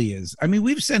 It really is. I mean,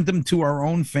 we've sent them to our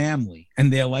own family,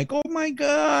 and they're like, oh, my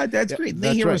God, that's great.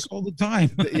 They hear us all the time.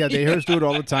 Yeah, they hear us do it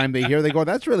all the time. They go,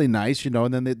 that's really nice,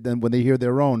 and then when they hear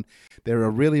their own, they're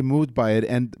really moved by it.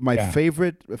 And my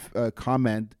favorite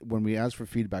comment when we asked for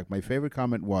feedback, my favorite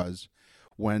comment was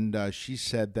when she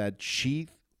said that she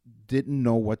didn't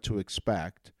know what to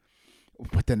expect.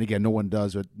 But then again, no one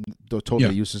does, or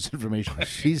totally useless information.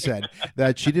 She said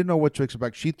that she didn't know what to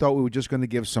expect. She thought we were just going to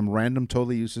give some random,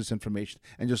 totally useless information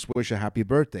and just wish a happy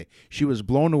birthday. She was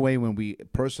blown away when we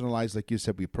personalized, like you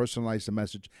said, we personalized the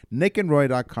message.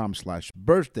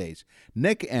 nickandroy.com/birthdays.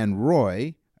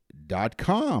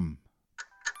 nickandroy.com.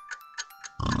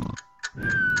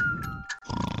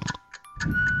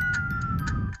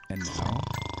 And now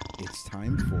it's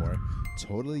time for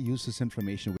Totally Useless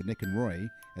Information with Nick and Roy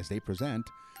as they present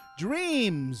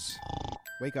Dreams.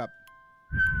 Wake up.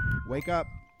 Wake up.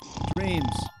 Dreams.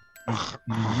 What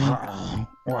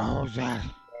was that?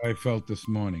 I felt this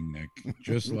morning, Nick.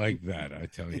 Just like that, I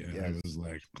tell you. Yes.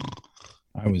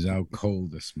 I was out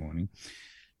cold this morning.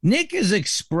 Nick has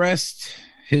expressed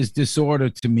his disorder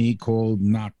to me called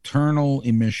nocturnal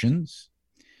emissions.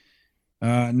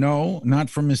 No,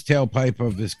 not from his tailpipe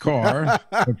of his car,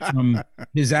 but from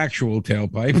his actual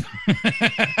tailpipe.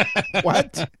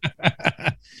 What?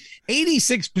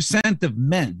 86% of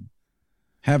men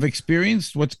have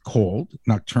experienced what's called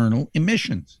nocturnal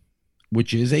emissions,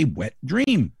 which is a wet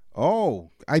dream.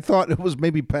 Oh, I thought it was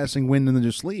maybe passing wind in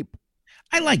your sleep.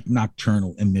 I like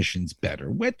nocturnal emissions better.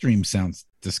 Wet dream sounds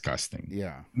disgusting.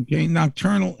 Yeah. Okay,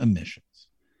 nocturnal emissions.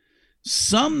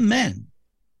 Some men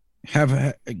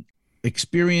have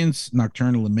experience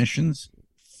nocturnal emissions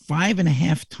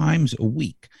 5.5 times a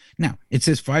week. Now, it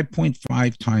says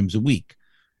 5.5 times a week.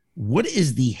 What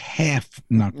is the half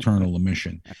nocturnal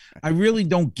emission? I really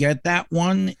don't get that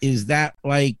one. Is that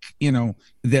like,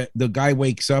 the guy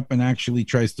wakes up and actually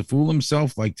tries to fool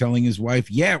himself, like telling his wife,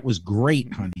 yeah, it was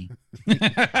great, honey.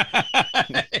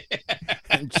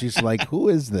 And she's like, who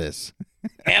is this?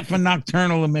 Half a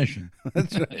nocturnal emission.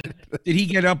 That's right. Did he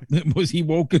get up? Was he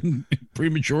woken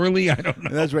prematurely? I don't know.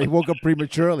 That's right. He woke up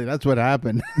prematurely. That's what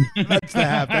happened. That's the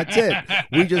half. That's it.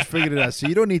 We just figured it out. So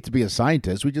you don't need to be a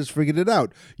scientist. We just figured it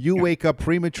out. You wake up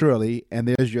prematurely, and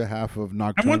there's your half of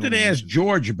nocturnal. I wanted to ask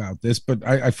George about this, but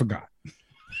I forgot.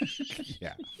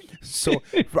 Yeah. So,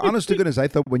 for honest to goodness, I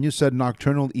thought when you said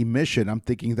nocturnal emission, I'm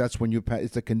thinking that's when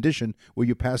it's a condition where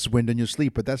you pass wind in your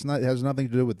sleep, but that's not. It has nothing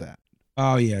to do with that.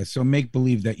 Oh, yeah. So make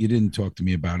believe that you didn't talk to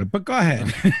me about it, but go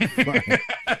ahead.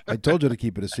 I told you to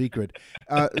keep it a secret.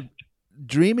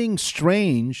 Dreaming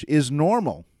strange is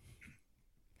normal.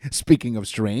 Speaking of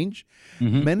strange,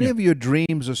 many of your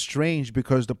dreams are strange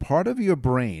because the part of your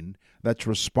brain that's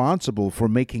responsible for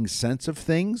making sense of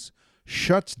things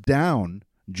shuts down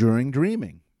during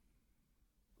dreaming.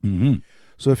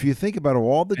 So if you think about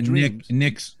all the dreams...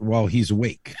 Nick's while he's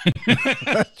awake.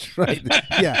 That's right.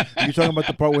 Yeah. You're talking about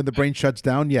the part when the brain shuts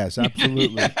down? Yes,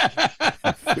 absolutely.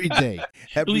 Every day.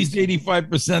 At least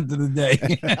 85% of the day.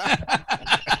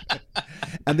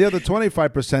 And the other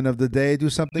 25% of the day,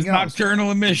 do something else. Nocturnal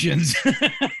emissions.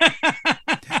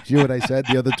 See what I said?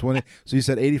 The other 20. So you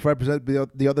said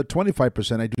 85%. The other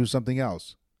 25%, I do something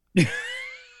else.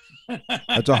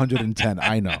 That's 110.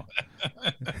 I know.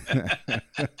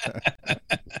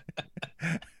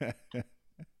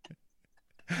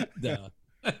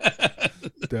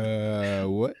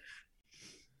 What?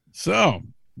 So,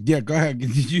 yeah, go ahead.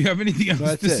 Did you have anything else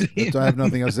That's to say? I have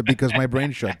nothing else because my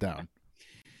brain shut down.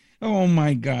 Oh,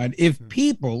 my God. If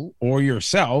people or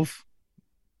yourself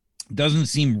doesn't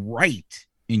seem right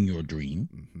in your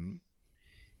dream,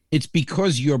 it's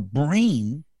because your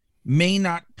brain may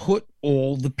not put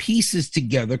all the pieces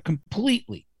together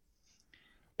completely.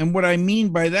 And what I mean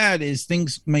by that is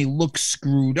things may look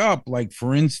screwed up. Like,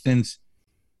 for instance,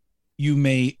 you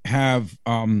may have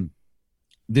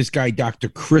this guy, Dr.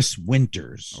 Chris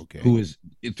Winters, who is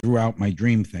throughout my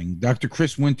dream thing. Dr.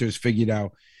 Chris Winters figured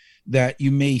out that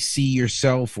you may see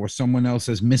yourself or someone else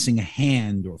as missing a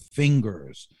hand or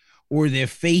fingers, or their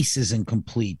face isn't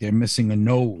complete. They're missing a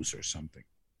nose or something.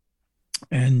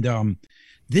 And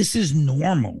this is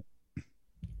normal.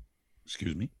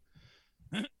 Excuse me.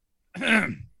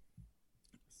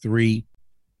 3,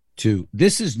 2.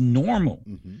 This is normal.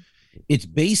 It's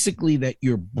basically that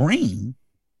your brain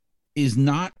is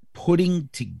not putting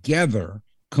together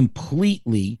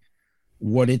completely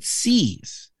what it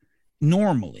sees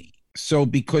normally. So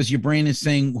because your brain is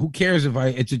saying, who cares if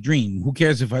it's a dream? Who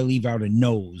cares if I leave out a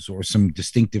nose or some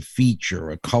distinctive feature,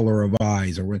 a color of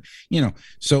eyes, or,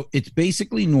 so it's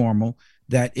basically normal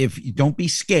that if you don't be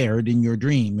scared in your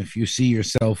dream, if you see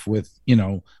yourself with,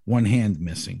 one hand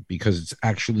missing, because it's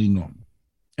actually normal.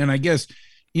 And I guess,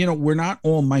 we're not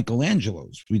all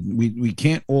Michelangelos. We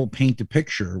can't all paint a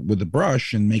picture with a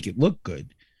brush and make it look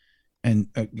good. And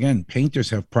again, painters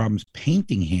have problems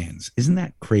painting hands. Isn't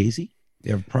that crazy?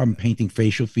 They have a problem painting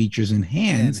facial features in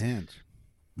hands.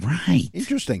 Right.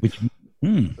 Interesting.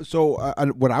 So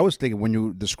what I was thinking when you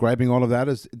were describing all of that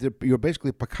is you're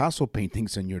basically Picasso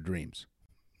paintings in your dreams.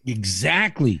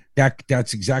 Exactly.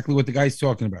 That's exactly what the guy's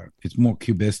talking about. It's more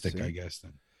cubistic, I guess.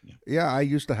 Then. Yeah, I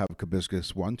used to have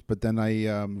Hibiscus once, but then I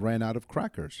ran out of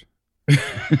crackers.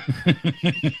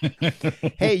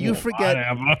 Hey, you forget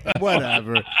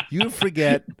whatever. You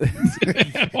forget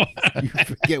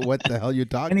what the hell you're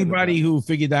talking Anybody about. who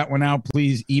figured that one out,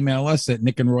 please email us at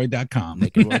nickandroy.com.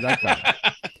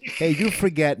 Hey, you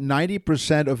forget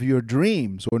 90% of your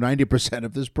dreams or 90%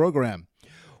 of this program.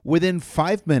 Within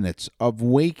 5 minutes of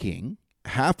waking,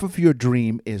 half of your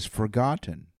dream is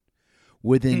forgotten.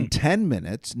 Within 10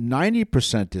 minutes,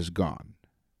 90% is gone.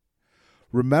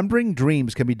 Remembering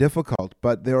dreams can be difficult,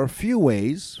 but there are a few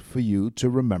ways for you to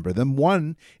remember them.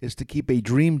 One is to keep a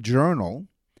dream journal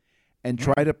and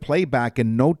try to play back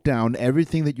and note down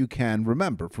everything that you can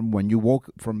remember from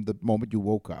the moment you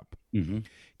woke up.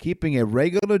 Keeping a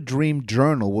regular dream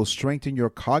journal will strengthen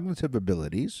your cognitive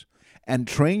abilities and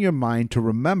train your mind to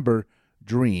remember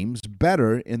dreams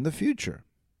better in the future.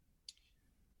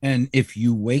 And if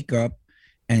you wake up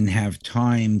and have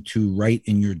time to write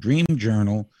in your dream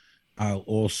journal, I'll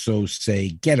also say,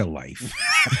 get a life.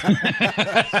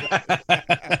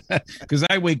 Because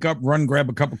I wake up, run, grab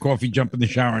a cup of coffee, jump in the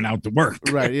shower, and out to work.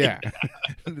 Right, yeah.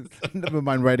 Never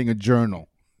mind writing a journal.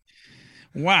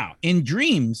 Wow. In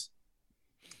dreams,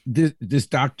 this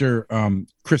Dr.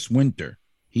 Chris Winter,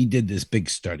 he did this big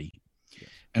study.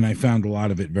 And I found a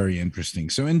lot of it very interesting.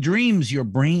 So in dreams, your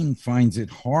brain finds it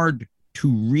hard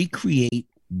to recreate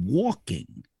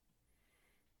walking.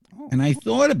 And I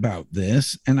thought about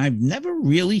this, and I've never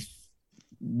really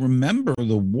remember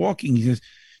the walking. He says,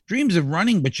 dreams of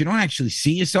running, but you don't actually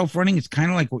see yourself running. It's kind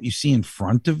of like what you see in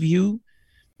front of you,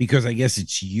 because I guess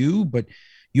it's you, but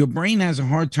your brain has a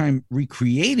hard time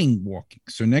recreating walking.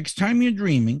 So next time you're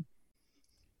dreaming,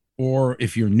 or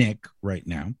if you're Nick right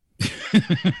now,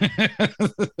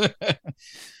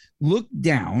 look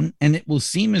down, and it will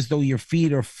seem as though your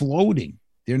feet are floating.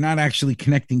 They're not actually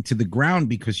connecting to the ground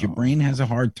because your brain has a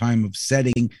hard time of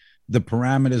setting the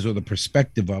parameters or the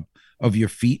perspective up of your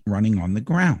feet running on the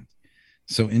ground.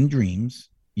 So in dreams,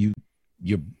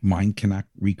 your mind cannot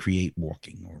recreate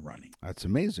walking or running. That's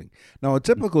amazing. Now, a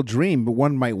typical dream, but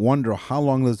one might wonder, how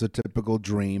long does a typical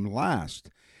dream last?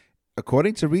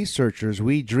 according to researchers,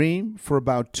 we dream for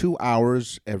about 2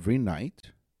 hours every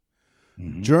night.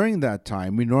 Mhm. During that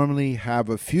time, we normally have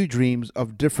a few dreams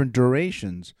of different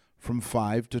durations, from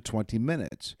 5 to 20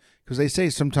 minutes. Because they say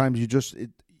sometimes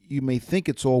you may think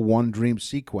it's all one dream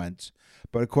sequence,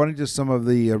 but according to some of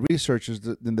the researchers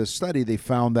in this study, they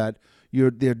found that there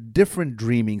are different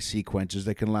dreaming sequences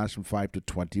that can last from 5 to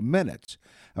 20 minutes.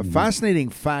 A fascinating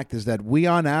fact is that we,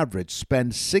 on average,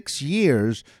 spend 6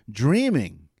 years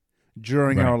dreaming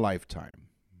during Right. our lifetime.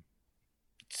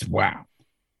 Wow.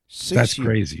 6 That's years.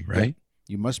 crazy, right?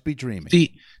 You must be dreaming.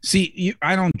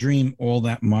 I don't dream all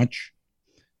that much.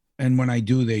 And when I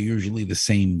do, they're usually the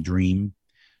same dream.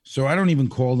 So I don't even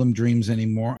call them dreams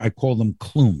anymore. I call them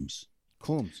clumes.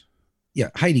 Clumes.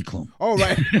 Yeah, Heidi Klum. Oh,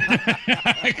 right.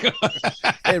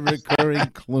 A recurring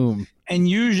clume. And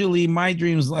usually my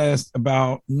dreams last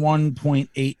about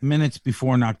 1.8 minutes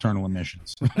before nocturnal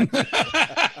emissions.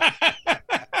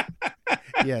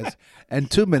 Yes.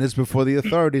 And 2 minutes before the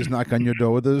authorities knock on your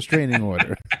door with a restraining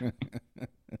order.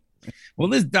 Well,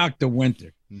 this Dr.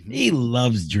 Winter, he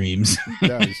loves dreams. He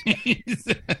does.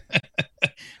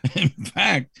 In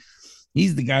fact,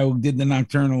 he's the guy who did the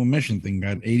nocturnal emission thing,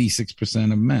 got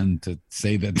 86% of men to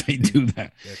say that they do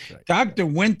that. That's right. Dr.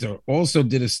 Winter also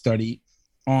did a study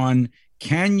on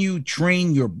can you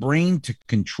train your brain to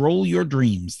control your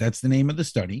dreams? That's the name of the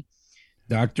study.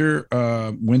 Dr.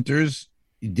 Winters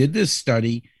did this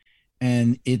study,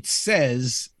 and it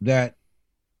says that,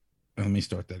 let me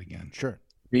start that again. Sure.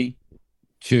 3,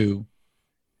 2,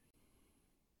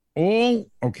 all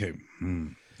okay. All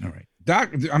right.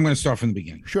 I'm going to start from the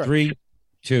beginning. Sure. 3,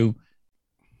 2.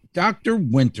 Dr.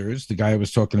 Winters, the guy I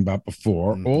was talking about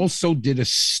before, also did a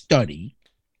study.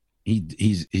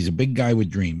 He's a big guy with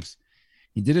dreams.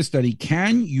 He did a study.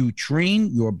 Can you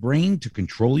train your brain to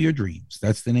control your dreams?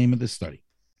 That's the name of the study.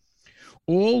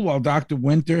 All while Dr.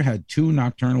 Winter had 2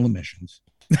 nocturnal emissions.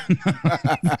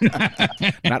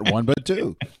 Not one, but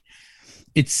 2.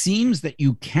 It seems that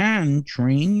you can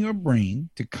train your brain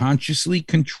to consciously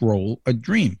control a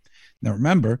dream. Now,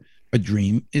 remember, a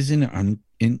dream is in an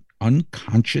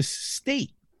unconscious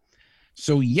state.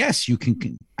 So, yes, you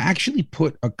can actually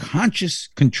put a conscious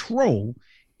control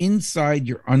inside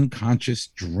your unconscious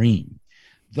dream.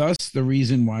 Thus, the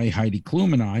reason why Heidi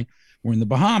Klum and I were in the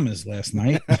Bahamas last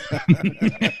night.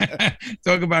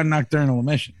 Talk about nocturnal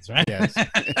emissions, right? Yes.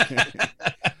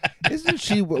 Isn't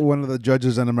she one of the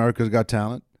judges on America's Got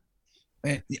Talent?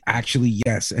 Actually,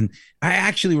 yes. And I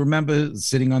actually remember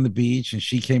sitting on the beach and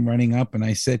she came running up and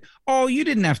I said, "Oh, you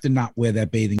didn't have to not wear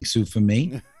that bathing suit for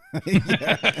me."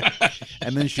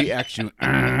 And then she actually,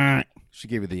 she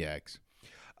gave you the X.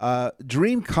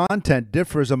 Dream content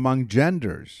differs among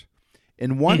genders.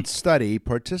 In one study,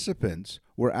 participants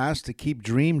were asked to keep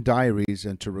dream diaries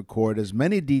and to record as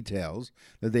many details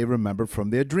that they remember from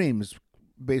their dreams,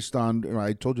 based on,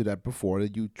 I told you that before,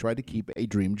 that you try to keep a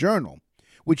dream journal,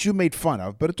 which you made fun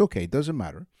of, but it's okay, it doesn't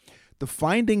matter. The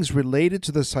findings related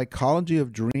to the psychology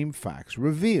of dream facts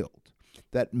revealed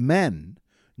that men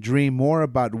dream more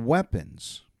about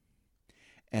weapons,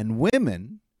 and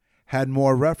women had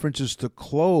more references to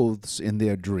clothes in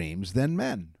their dreams than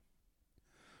men.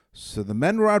 So the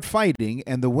men were out fighting,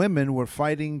 and the women were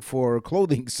fighting for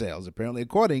clothing sales, apparently,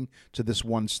 according to this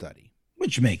one study.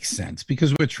 Which makes sense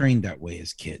because we're trained that way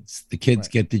as kids. The kids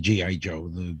get the G.I. Joe,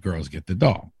 the girls get the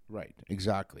doll. Right,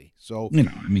 exactly. So,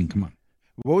 I mean, come on.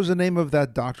 What was the name of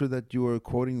that doctor that you were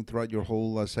quoting throughout your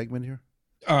whole segment here?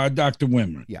 Dr.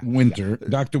 Winter. Yeah. Dr.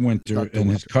 Winter, Dr. and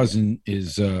his Winter, cousin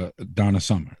is Donna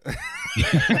Summer.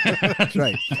 That's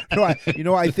right.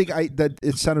 No, I think that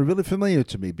it sounded really familiar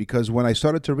to me because when I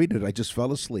started to read it, I just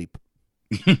fell asleep.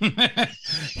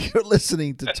 You're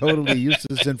listening to Totally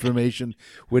Useless Information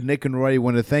with Nick and Roy. I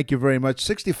want to thank you very much.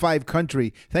 65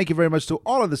 country. Thank you very much to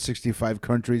all of the 65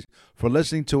 countries for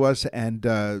listening to us and,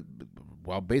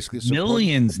 basically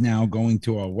millions now going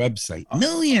to our website.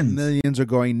 Millions are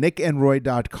going.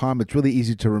 nickandroy.com. It's really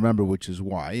easy to remember, which is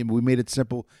why. And we made it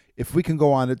simple. If we can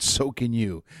go on it, so can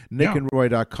you.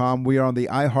 nickandroy.com. We are on the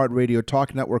iHeartRadio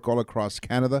Talk Network all across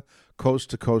Canada,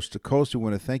 coast to coast to coast. We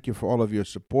want to thank you for all of your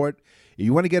support. If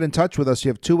you want to get in touch with us, you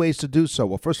have 2 ways to do so.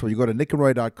 Well, first of all, you go to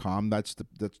nickandroy.com. That's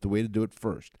the way to do it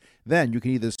first. Then you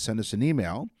can either send us an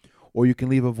email or you can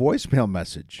leave a voicemail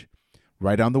message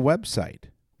right on the website.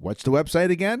 What's the website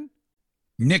again?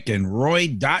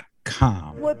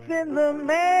 nickandroy.com. What's in the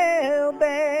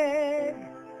mailbag?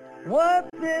 What's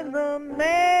in the mail?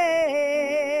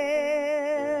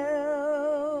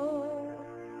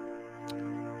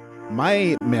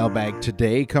 My mailbag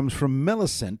today comes from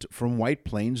Millicent from White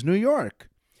Plains, New York.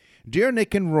 Dear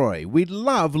Nick and Roy, we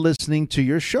love listening to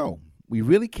your show. We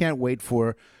really can't wait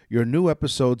for your new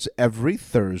episodes every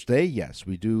Thursday. Yes,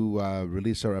 we do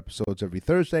release our episodes every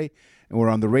Thursday, and we're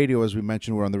on the radio, as we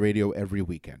mentioned, we're on the radio every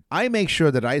weekend. I make sure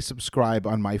that I subscribe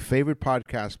on my favorite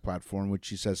podcast platform, which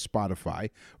she says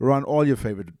Spotify. We're on all your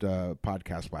favorite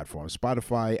podcast platforms,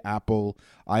 Spotify, Apple,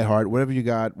 iHeart, whatever you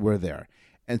got, we're there.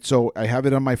 And so I have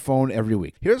it on my phone every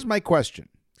week. Here's my question,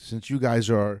 since you guys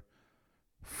are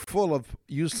full of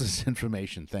useless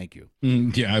information. Thank you.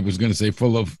 Yeah, I was going to say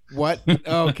full of what?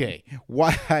 Okay.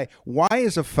 Why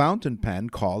is a fountain pen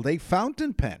called a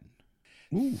fountain pen?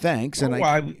 Ooh. Thanks. And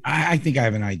I think I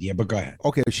have an idea, but go ahead.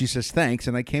 Okay, she says thanks,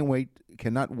 and I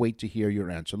cannot wait to hear your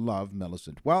answer. Love,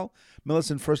 Millicent. Well,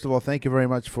 Millicent, first of all, thank you very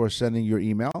much for sending your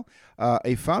email.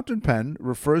 A fountain pen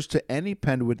refers to any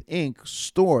pen with ink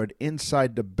stored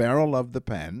inside the barrel of the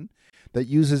pen that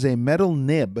uses a metal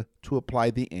nib to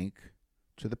apply the ink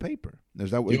to the paper. Is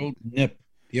that what? The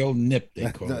old nip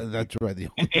they call it. That's right. The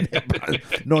old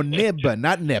nib. No, nib,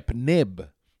 not nip. Nib.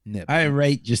 I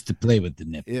write just to play with the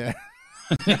nip. Yeah.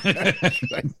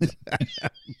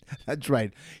 That's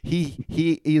right.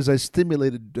 He is a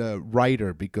stimulated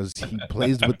writer because he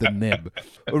plays with the nib.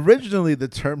 Originally, the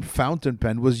term fountain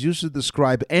pen was used to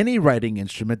describe any writing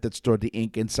instrument that stored the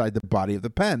ink inside the body of the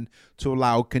pen to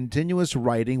allow continuous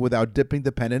writing without dipping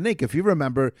the pen in ink. If you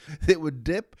remember, they would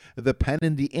dip the pen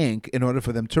in the ink in order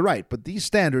for them to write. But these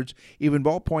standards, even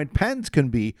ballpoint pens, can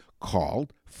be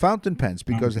called fountain pens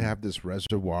because they have this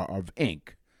reservoir of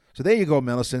ink. So there you go,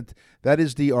 Millicent. That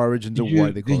is the origins of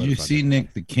why they call it. Did you see,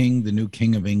 Nick, the new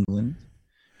king of England,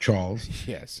 Charles?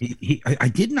 Yes. I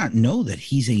did not know that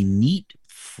he's a neat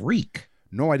freak.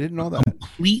 No, I didn't know that.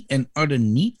 Complete and utter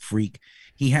neat freak.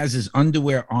 He has his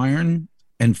underwear ironed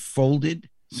and folded,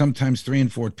 sometimes 3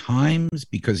 and 4 times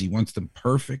because he wants them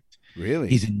perfect. Really?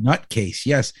 He's a nutcase,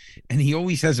 yes. And he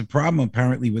always has a problem,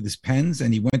 apparently, with his pens.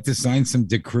 And he went to sign some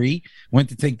decree, went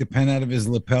to take the pen out of his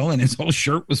lapel, and his whole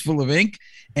shirt was full of ink.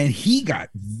 And he got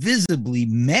visibly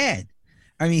mad.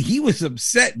 I mean, he was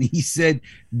upset. And he said,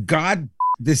 God,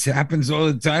 this happens all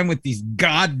the time with these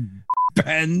God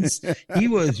pens. He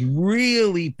was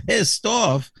really pissed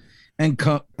off. And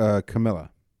Camilla,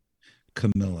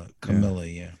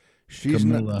 yeah. She's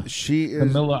Camilla. She is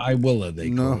Camilla Iwilla, they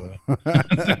call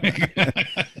her.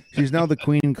 She's now the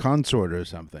queen consort or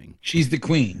something. She's the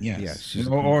queen, yes. Yes,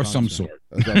 or some sort.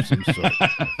 Of some sort.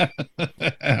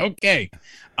 Okay.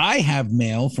 I have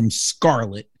mail from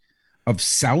Scarlett of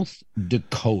South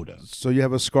Dakota. So you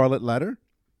have a scarlet letter?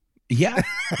 Yeah.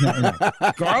 No.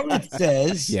 Scarlett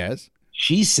says, yes.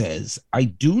 She says, I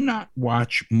do not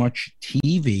watch much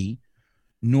TV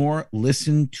nor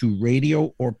listen to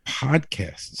radio or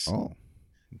podcasts. Oh.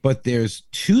 But there's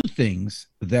 2 things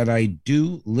that I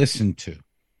do listen to.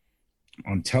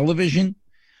 On television,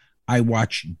 I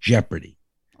watch Jeopardy.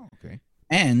 Oh, okay.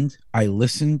 And I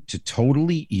listen to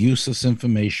Totally Useless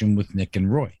Information with Nick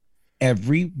and Roy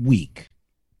every week.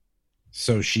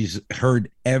 So she's heard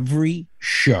every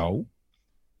show.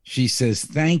 She says,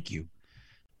 thank you.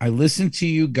 I listen to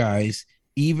you guys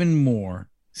even more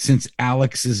since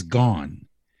Alex is gone.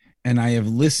 And I have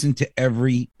listened to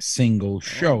every single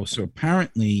show. So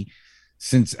apparently,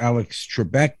 since Alex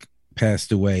Trebek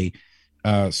passed away,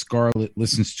 Scarlett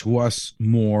listens to us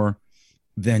more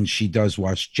than she does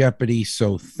watch Jeopardy.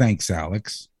 So thanks,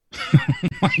 Alex. Oh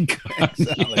my God.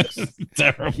 Thanks, Alex.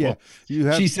 Terrible.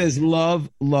 Yeah, she says, love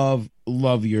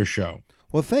your show.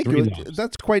 Well, thank you.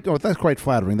 That's quite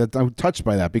flattering. I'm touched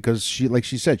by that because she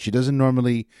said, she doesn't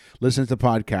normally listen to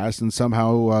podcasts, and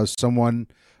somehow someone.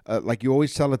 Like you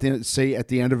always tell at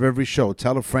the end of every show,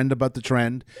 tell a friend about the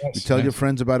trend. Yes, you tell your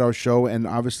friends about our show, and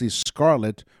obviously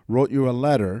Scarlett wrote you a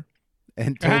letter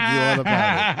and told you all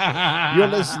about it. You're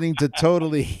listening to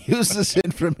Totally Useless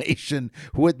Information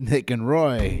with Nick and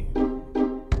Roy.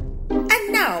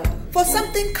 And now for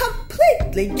something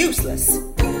completely useless.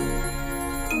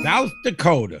 South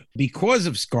Dakota, because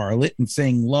of Scarlett and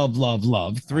saying love,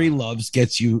 3 loves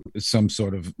gets you some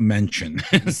sort of mention.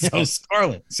 So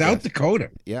Scarlett, South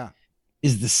Dakota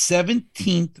is the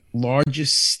 17th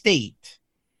largest state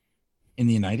in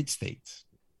the United States,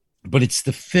 but it's the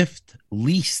 5th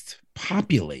least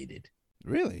populated.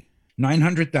 Really?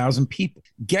 900,000 people.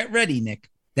 Get ready, Nick.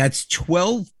 That's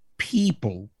 12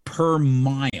 people per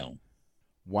mile.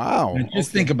 Wow. And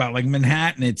just think about like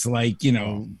Manhattan, it's like,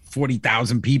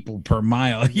 40,000 people per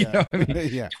mile. You know what I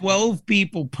mean? 12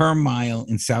 people per mile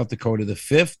in South Dakota, the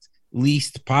 5th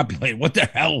least populated. What the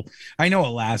hell? I know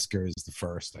Alaska is the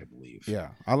first, I believe. Yeah,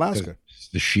 Alaska.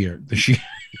 The sheer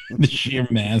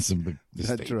mass of the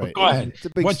That's state. right. But go ahead.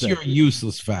 What's state. your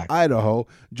useless fact? Idaho.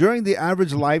 During the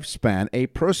average lifespan, a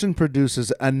person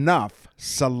produces enough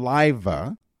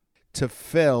saliva to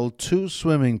fill 2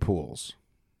 swimming pools.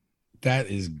 That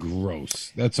is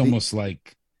gross. That's almost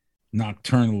like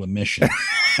nocturnal emission.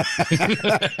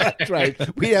 That's right.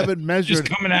 We haven't measured. Just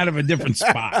coming out of a different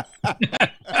spot.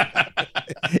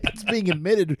 It's being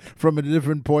emitted from a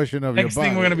different portion of Next your body.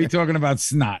 thing we're going to be talking about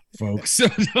snot, folks. So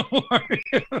don't worry.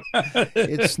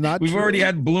 It's not We've true. already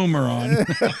had Bloomer on.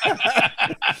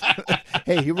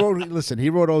 Hey, he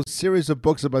wrote a series of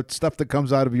books about stuff that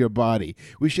comes out of your body.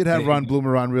 We should have Ron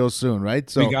Bloomer on real soon, right?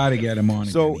 So we got to get him on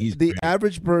So again. He's the great.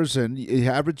 average person, the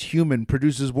average human,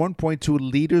 produces 1.2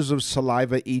 liters of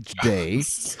saliva each day,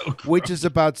 which is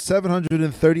about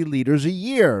 730 liters a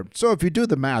year. So if you do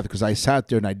the math, because I sat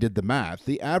there and I did the math,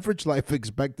 the average life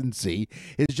expectancy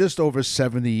is just over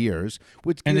 70 years.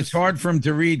 And it's hard for him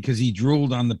to read because he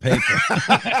drooled on the paper.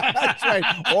 That's right.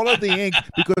 All of the ink,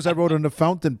 because I wrote on a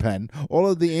fountain pen, all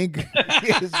of the ink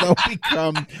is now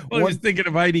become. Well, I was thinking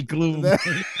of Heidi Klum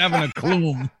having a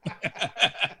Klum.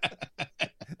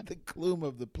 The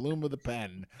plume of the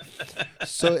pen.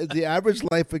 So the average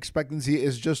life expectancy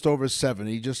is just over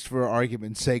 70, just for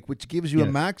argument's sake, which gives you a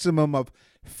maximum of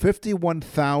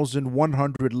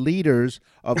 51,100 liters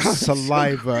of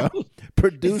saliva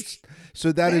produced.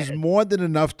 So that is more than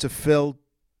enough to fill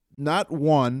not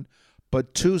 1,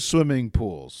 but 2 swimming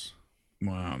pools.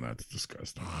 Wow, that's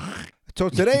disgusting. So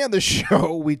today on the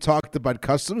show, we talked about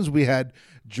customs. We had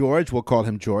George. We'll call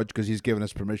him George because he's given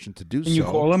us permission to do so. Can you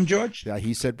call him George? Yeah,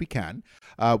 he said we can.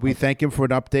 We thank him for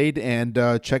an update, and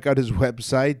check out his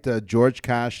website,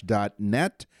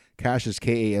 georgecash.net. Cash is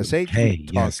K-A-S-H. We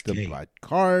talked about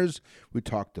cars. We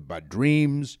talked about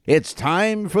dreams. It's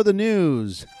time for the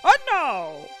news. And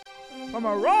now, from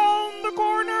around the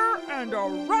corner and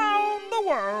around the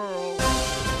world,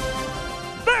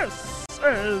 this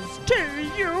is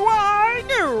TUI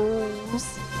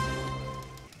News.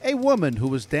 A woman who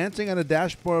was dancing on a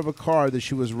dashboard of a car that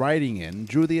she was riding in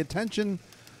drew the attention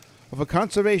of a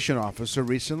conservation officer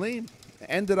recently,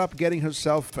 ended up getting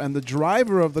herself and the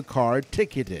driver of the car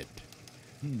ticketed.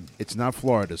 It's not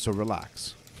Florida, so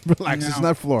relax. Relax, it's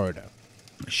not Florida.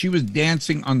 She was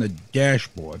dancing on the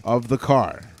dashboard of the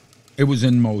car. It was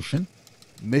in motion.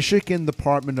 Michigan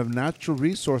Department of Natural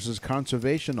Resources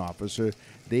Conservation Officer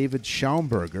David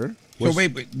Schaumburger. So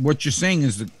wait, but what you're saying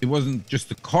is that it wasn't just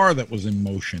the car that was in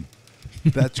motion.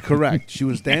 That's correct. She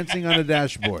was dancing on a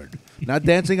dashboard, not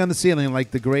dancing on the ceiling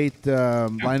like the great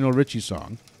Lionel Richie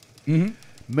song. Mm-hmm.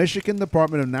 Michigan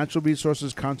Department of Natural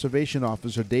Resources Conservation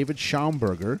Officer David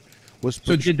Schaumburger was.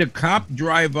 So did the cop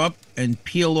drive up and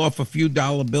peel off a few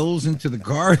dollar bills into the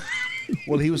car?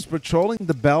 Well, he was patrolling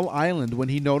the Bell Island when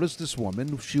he noticed this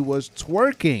woman. She was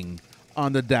twerking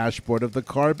on the dashboard of the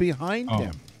car behind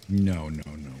him. No.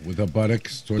 With her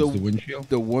buttocks towards the windshield?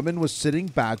 The woman was sitting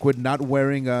backward, not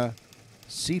wearing a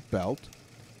seatbelt,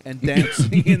 and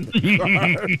dancing in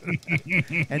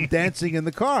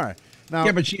the car. Now,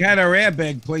 yeah, but she had her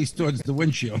airbag placed towards the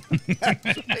windshield.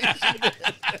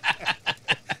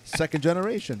 Second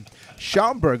generation.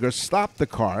 Schaumburger stopped the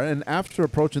car and, after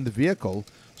approaching the vehicle,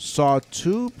 saw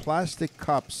 2 plastic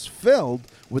cups filled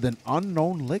with an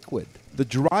unknown liquid. The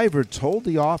driver told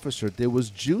the officer there was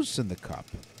juice in the cup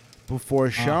before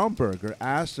Schaumburger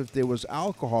asked if there was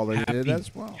alcohol in it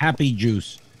as well. Happy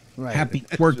juice. Right. Happy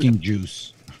twerking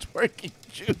juice. Twerking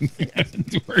juice.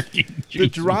 Twerking juice. The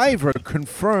driver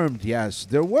confirmed, yes,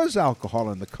 there was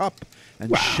alcohol in the cup.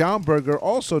 And Schaumburger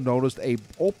also noticed an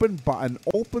open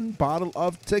bottle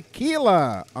of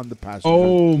tequila on the passenger.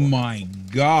 Oh, my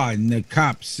God. And the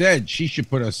cop said she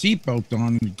should put a seatbelt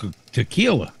on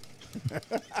tequila.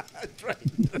 That's right.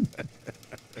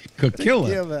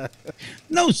 Tequila.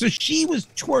 No, so she was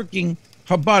twerking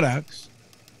her buttocks.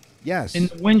 Yes. In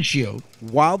the windshield.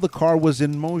 While the car was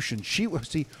in motion.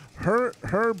 Her.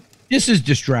 This is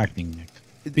distracting, Nick.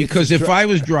 Because if I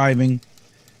was driving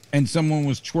and someone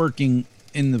was twerking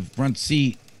in the front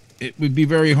seat, it would be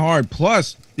very hard.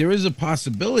 Plus, there is a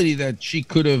possibility that she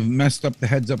could have messed up the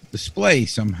heads-up display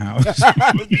somehow.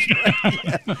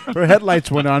 Her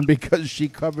headlights went on because she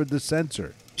covered the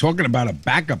sensor. Talking about a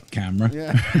backup camera.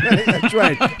 Yeah, that's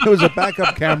right. There was a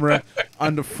backup camera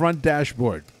on the front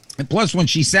dashboard. And plus, when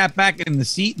she sat back in the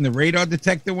seat and the radar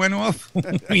detector went off,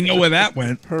 we know where that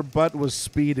went. Her butt was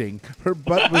speeding. Her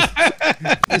butt was,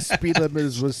 the speed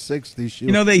limit was 60.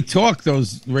 You know, they talk,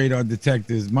 those radar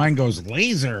detectors. Mine goes,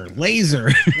 laser,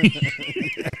 laser.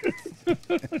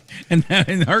 And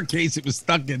in her case, it was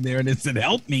stuck in there, and it said,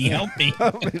 help me, help me.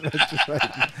 That's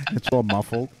right. It's all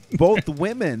muffled. Both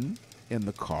women in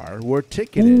the car were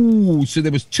ticketed. Ooh, so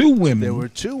there was 2 women. There were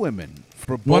 2 women.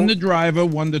 For both, one the driver,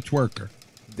 one the twerker.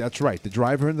 That's right. The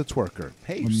driver and the twerker.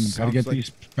 Hey, gotta get these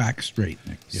facts straight,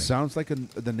 Nick. Yeah. Sounds like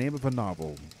the name of a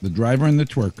novel. The driver and the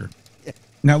twerker.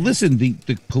 Now, listen, the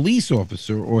police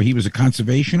officer, or he was a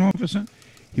conservation officer?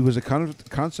 He was a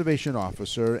conservation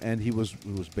officer, and he was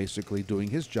basically doing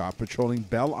his job, patrolling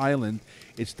Belle Island.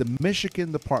 It's the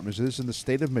Michigan Department. So this is in the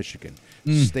state of Michigan.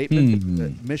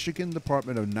 Michigan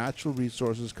Department of Natural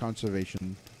Resources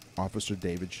Conservation Officer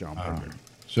David Schomburger.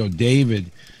 So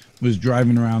David was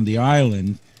driving around the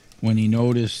island when he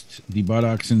noticed the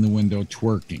buttocks in the window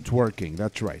twerking. Twerking,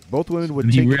 that's right. Both women would.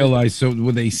 And he realized. So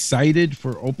were they cited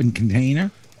for open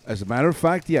container? As a matter of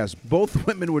fact, yes. Both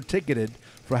women were ticketed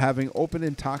for having open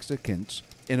intoxicants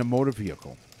in a motor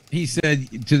vehicle. He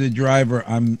said to the driver,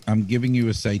 I'm giving you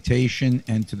a citation,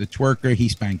 and to the twerker, he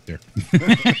spanked her.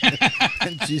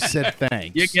 And she said,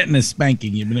 thanks. You're getting a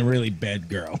spanking. You've been a really bad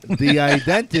girl. The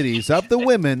identities of the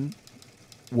women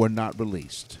were not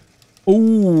released.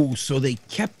 Oh, so they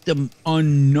kept them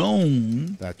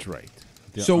unknown. That's right.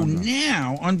 So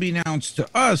now, unbeknownst to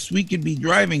us, we could be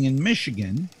driving in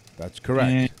Michigan. That's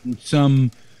correct. And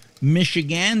some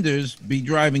Michiganders be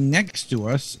driving next to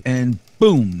us, and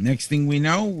boom, next thing we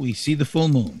know, we see the full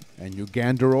moon. And you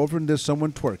gander over and there's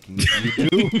someone twerking. You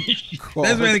do.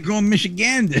 That's why they call them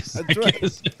Michiganders. That's right.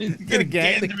 They're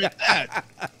gandering at that.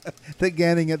 They're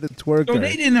gandering at the twerker. So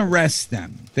they didn't arrest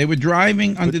them. They were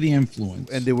driving under the influence.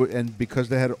 And because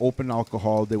they had open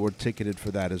alcohol, they were ticketed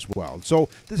for that as well. So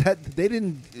they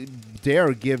didn't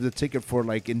dare give the ticket for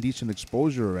like indecent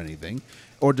exposure or anything,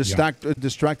 or distract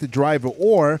the driver,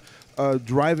 or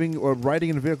driving or riding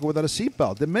in a vehicle without a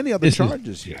seatbelt. There are many other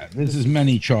charges here. This is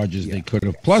many charges they could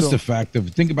have. Plus the fact of,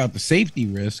 think about the safety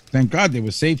risk. Thank God there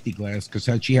was safety glass, because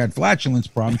had she had flatulence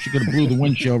problems, she could have blew the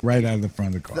windshield right out of the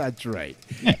front of the car. That's right.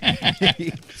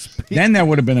 Then that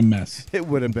would have been a mess. It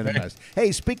would have been a mess.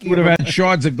 Hey, speaking would have had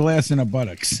shards of glass in her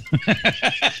buttocks.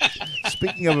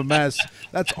 Speaking of a mess,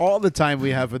 that's all the time we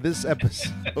have for this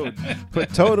episode.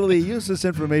 But totally useless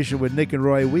information with Nick and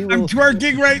Roy. I'm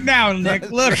twerking right now, Nick.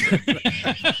 Look.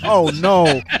 Oh,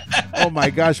 no. Oh, my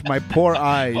gosh, my poor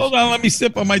eyes. Hold on, let me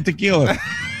sip on my tequila.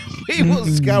 We will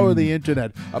scour the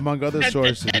internet, among other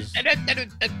sources,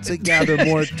 to gather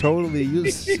more totally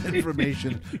useless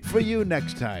information for you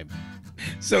next time.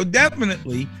 So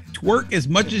definitely twerk as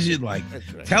much as you'd like.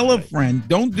 Right, Tell a friend.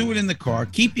 Don't do it in the car.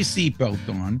 Keep your seatbelt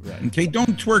on. Right. Okay,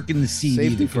 don't twerk in the seat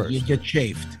Safety either, because you first. get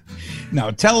chafed. Now,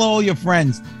 tell all your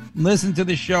friends. Listen to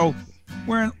the show.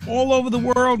 We're in all over the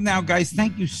world now, guys.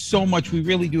 Thank you so much. We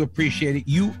really do appreciate it.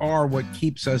 You are what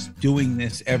keeps us doing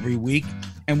this every week,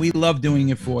 and we love doing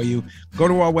it for you. Go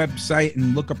to our website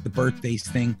and look up the birthdays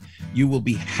thing. You will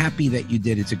be happy that you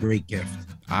did. It's a great gift.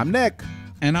 I'm Nick.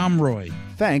 And I'm Roy.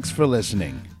 Thanks for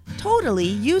listening. Totally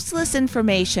Useless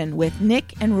Information with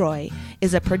Nick and Roy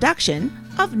is a production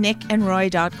of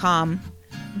nickandroy.com.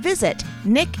 Visit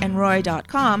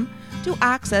nickandroy.com to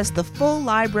access the full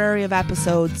library of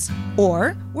episodes,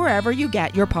 or wherever you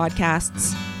get your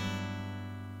podcasts.